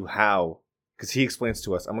explain to you how, because he explains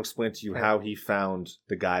to us, I'm going to explain to you how he found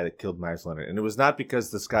the guy that killed Myers Leonard. And it was not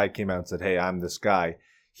because this guy came out and said, hey, I'm this guy.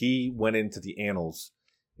 He went into the annals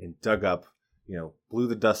and dug up, blew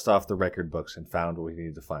the dust off the record books and found what he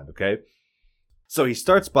needed to find, okay? So he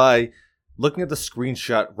starts by looking at the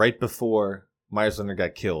screenshot right before Myers Leonard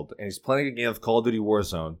got killed. And he's playing a game of Call of Duty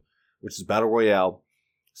Warzone, which is Battle Royale.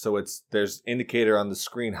 So there's indicator on the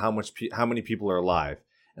screen how many people are alive.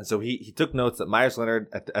 And so he took notes that Myers Leonard,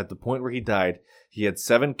 at the point where he died, he had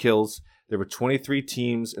 7 kills. There were 23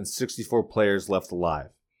 teams and 64 players left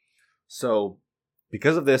alive. So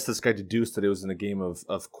because of this guy deduced that it was in a game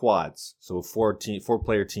of quads, so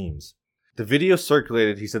 4-player teams. The video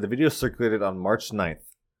circulated, he said the video circulated on March 9th.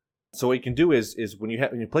 So what you can do is when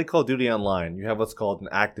you play Call of Duty online, you have what's called an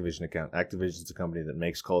Activision account. Activision's a company that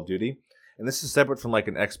makes Call of Duty. And this is separate from like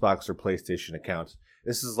an Xbox or PlayStation account.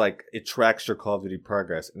 This is like, it tracks your Call of Duty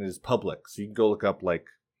progress, and it is public. So you can go look up like,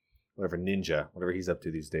 Ninja, whatever he's up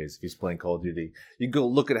to these days, if he's playing Call of Duty. You can go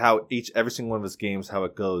look at how every single one of his games, how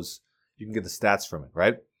it goes. You can get the stats from it,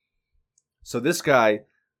 right? So this guy,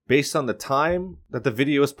 based on the time that the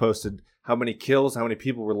video was posted, how many kills, how many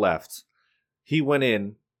people were left, he went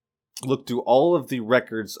in, looked through all of the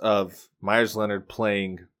records of Myers Leonard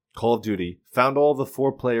playing Call of Duty, found all the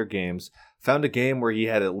 4-player games, found a game where he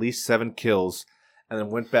had at least 7 kills, and then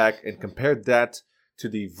went back and compared that to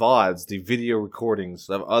the VODs, the video recordings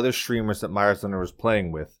of other streamers that Myers Leonard was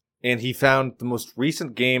playing with. And he found the most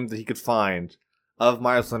recent game that he could find of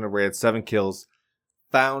Myers Leonard where he had 7 kills,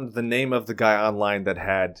 found the name of the guy online that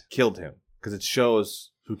had killed him, because it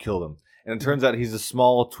shows who killed him. And it turns out he's a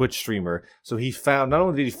small Twitch streamer, so he found, not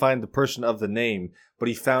only did he find the person of the name, but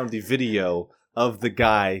he found the video of the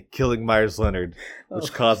guy killing Myers Leonard,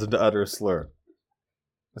 which caused him to utter a slur.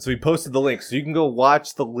 So we posted the link. So you can go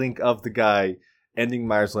watch the link of the guy ending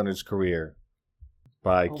Myers Leonard's career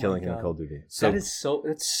by killing him in Call of Duty. So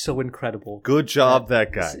that's so incredible. Good job,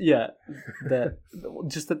 that guy. Yeah. That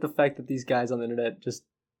the fact that these guys on the internet just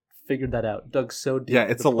figured that out. Dug so deep. Yeah,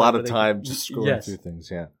 it's a lot of time just scrolling through things,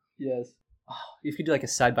 yeah. Yes. Oh, if you do like a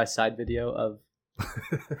side-by-side video of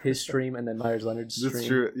his stream and then Myers Leonard's stream. That's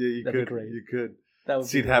true. Yeah, you that'd could. Be great. You could. That would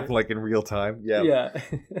see it happen like in real time. Yeah. Yeah.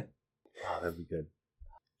 Oh, that'd be good.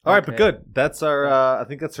 All right, but good. That's our. I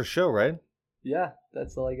think that's our show, right? Yeah,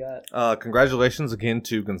 that's all I got. Congratulations again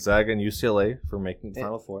to Gonzaga and UCLA for making the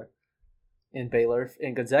Final Four. And Baylor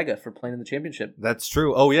and Gonzaga for playing in the championship. That's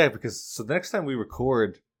true. Oh yeah, because the next time we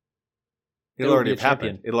record, it'll already have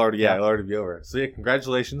happened. It'll already be over. So yeah,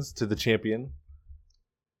 congratulations to the champion.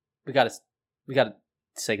 We gotta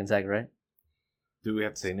say Gonzaga, right? Do we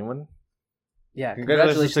have to say anyone? Yeah,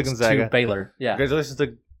 congratulations to Gonzaga. To Baylor. Yeah, congratulations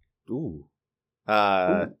to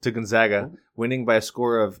Gonzaga, winning by a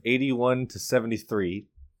score of 81-73.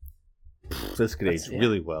 This could age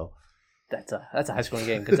really well. That's a high scoring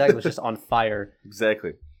game. Gonzaga was just on fire.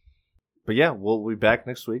 Exactly. But yeah, we'll be back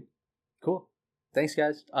next week. Cool. Thanks,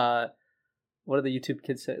 guys. What do the YouTube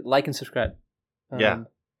kids say? Like and subscribe. Yeah.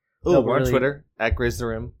 We're on Twitter at Graze the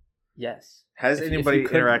Rim. Yes. Has anybody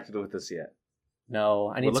interacted with us yet?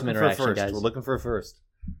 No, I need some interaction, guys. We're looking for a first.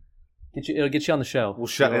 It'll get you on the show. We'll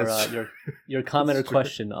shut your comment or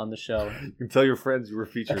question on the show. You can tell your friends you were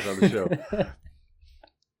featured on the show.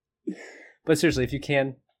 But seriously, if you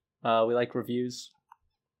can, we like reviews.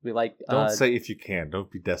 We like. Don't say if you can.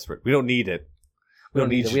 Don't be desperate. We don't need it. We don't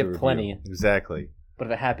need it. We have plenty. Exactly. But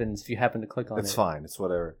if it happens, if you happen to click on it, it's fine. It's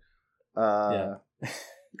whatever. Yeah.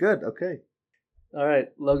 Good. Okay. All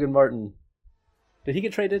right, Logan Martin. Did he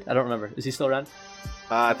get traded? I don't remember. Is he still around?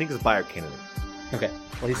 I think it's buyer candidate. Okay.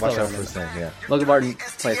 Well, he's still around. First name, yeah. Logan Martin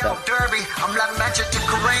plays that. Derby. I'm like magic to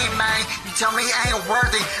Kareem, man. You tell me I ain't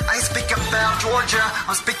worthy. I ain't speaking about Georgia.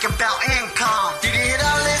 I'm speaking about income. Did you hear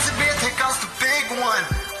that, Elizabeth? Here comes the big one.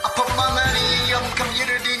 I put my money in your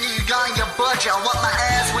community and you got your budget. I want my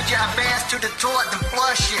ass with your advance to the toilet and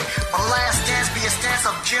flush it. My last stance be a stance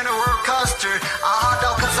of General Custard. I hot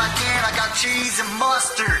dog cause I can. I got cheese and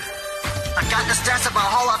mustard. I got the stats of a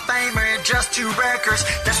Hall of Famer and just 2 records.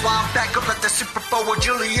 That's why I'm back up at the Super Bowl with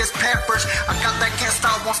Julius Peppers. I got that can't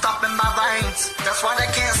stop, won't stop in my veins. That's why they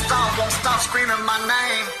can't stop, won't stop screaming my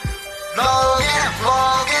name.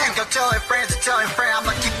 Logan, go tell your friends to tell your friend.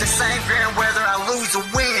 I'ma keep the same grin whether I lose or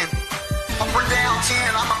win. Up or down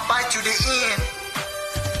 10, I'ma fight to the end.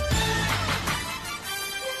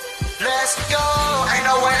 Let's go, ain't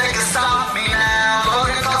no way they can stop me now.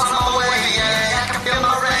 Logan calls my way, yeah, I can feel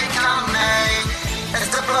my rain coming. It's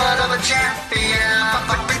the blood of a champion.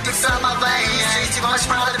 I beat inside my veins. Too much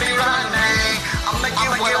pride to be running. I'll make you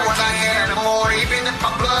get what I get and more. Even if my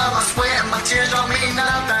blood, my sweat, and my tears don't mean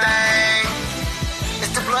nothing.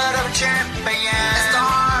 It's the blood of a champion. It's the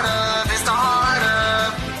heart of.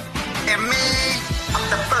 And me, I'm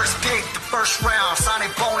the first pick, the first round. Signing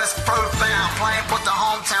bonus profound. Playing for the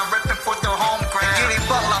hometown, ripping for the home ground. Getting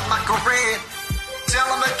butt like Michael Red. Tell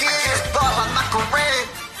them again, it's butt like Michael Red.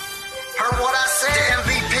 Heard what I said,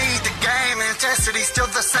 the MVP, the game, intensity still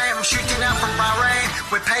the same. I'm shooting out from my range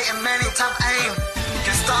with Peyton Manning top aim.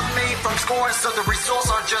 Can stop me from scoring, so the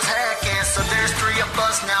results are just hacking. So there's 3 of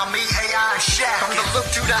us now, me, AI, and Shaq. From the look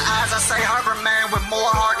to the eyes, I say Harvard man with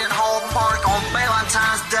more heart than Hallmark on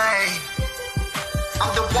Valentine's Day. I'm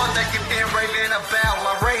the one that you've been raving about,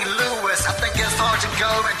 like Ray Lewis. I think it's hard to go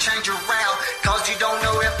and change your route, cause you don't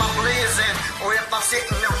know if I'm blizzing or if I'm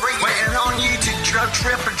sitting and reading. Waiting on you to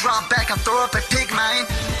trip and drop back and throw up a pig, man.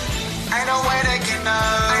 Ain't no way they can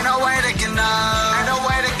know. Ain't no way they can know. Ain't no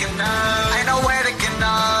way they can know. Ain't no way they can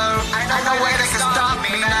know. Ain't no way they can stop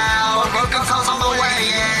me now. Broken calls on my way,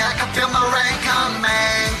 yeah. I can feel my rain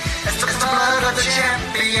coming. It's the blood of the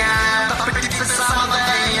champion. Deep inside my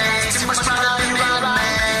veins. Too much pride to be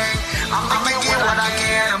running. I'ma get what I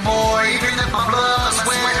can and more. Even if my blood, my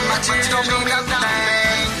sweat, and my tears don't mean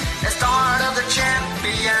nothing. It's the heart of the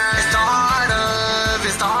champion. It's the heart of.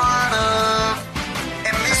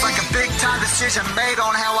 And it's like a big time decision made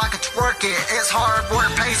on how I can twerk it. It's hard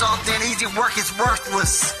work pays off, then easy work is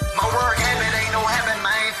worthless. My work habit ain't no heaven,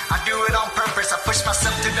 man. I do it on purpose. I push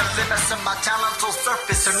myself to the limits of my talent will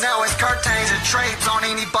surface. So now it's curtains and trades on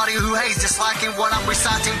anybody who hates, disliking what I'm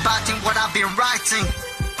reciting, biting what I've been writing.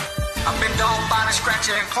 I've been dog biting,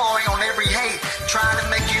 scratching, and clawing on every hate. Trying to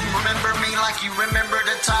make you remember me like you remember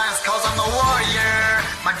the times. Cause I'm a warrior.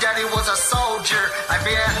 My daddy was a soldier. Like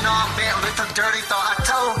Vietnam vet, little dirty, thought I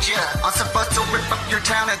told Yeah, I'm supposed to rip up your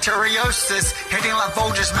town at Terriosis. Hitting like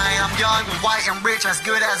Folgers, man. I'm young, white, and rich, as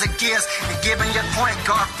good as it gets. And giving your point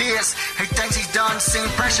guard fierce. He thinks he's done seen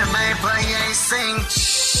pressure, man, but he ain't seen.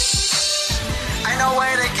 Ain't no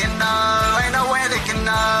way they can know. Ain't no way they can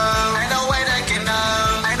know. Ain't no way they can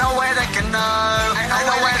know. Ain't no way they can know. Ain't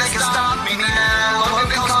no way they can stop me now.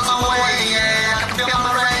 Logan calls my way, yeah. I can feel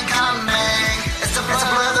my rain coming. It's the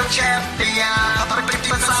blood of the champion. Up deep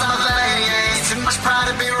inside my veins. Too much pride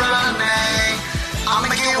to be running. I'ma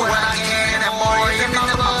get what I can and more. Even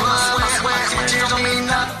though my blood, sweat, my tears don't mean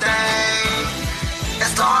nothing.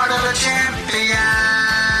 It's the heart of the champion.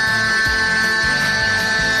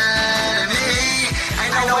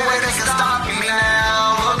 No way they can stop me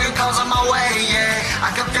now. Logan calls on my way, yeah.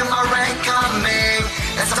 I can feel my rain coming.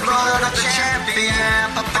 It's the blood of the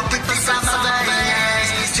champion. Deep inside my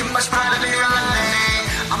veins. Too much pride to be running.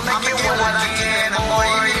 I'm making what I can. I'm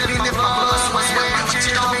more even if my blood, sweat, my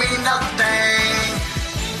tears don't mean nothing.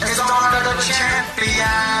 It's the heart of the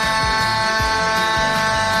champion.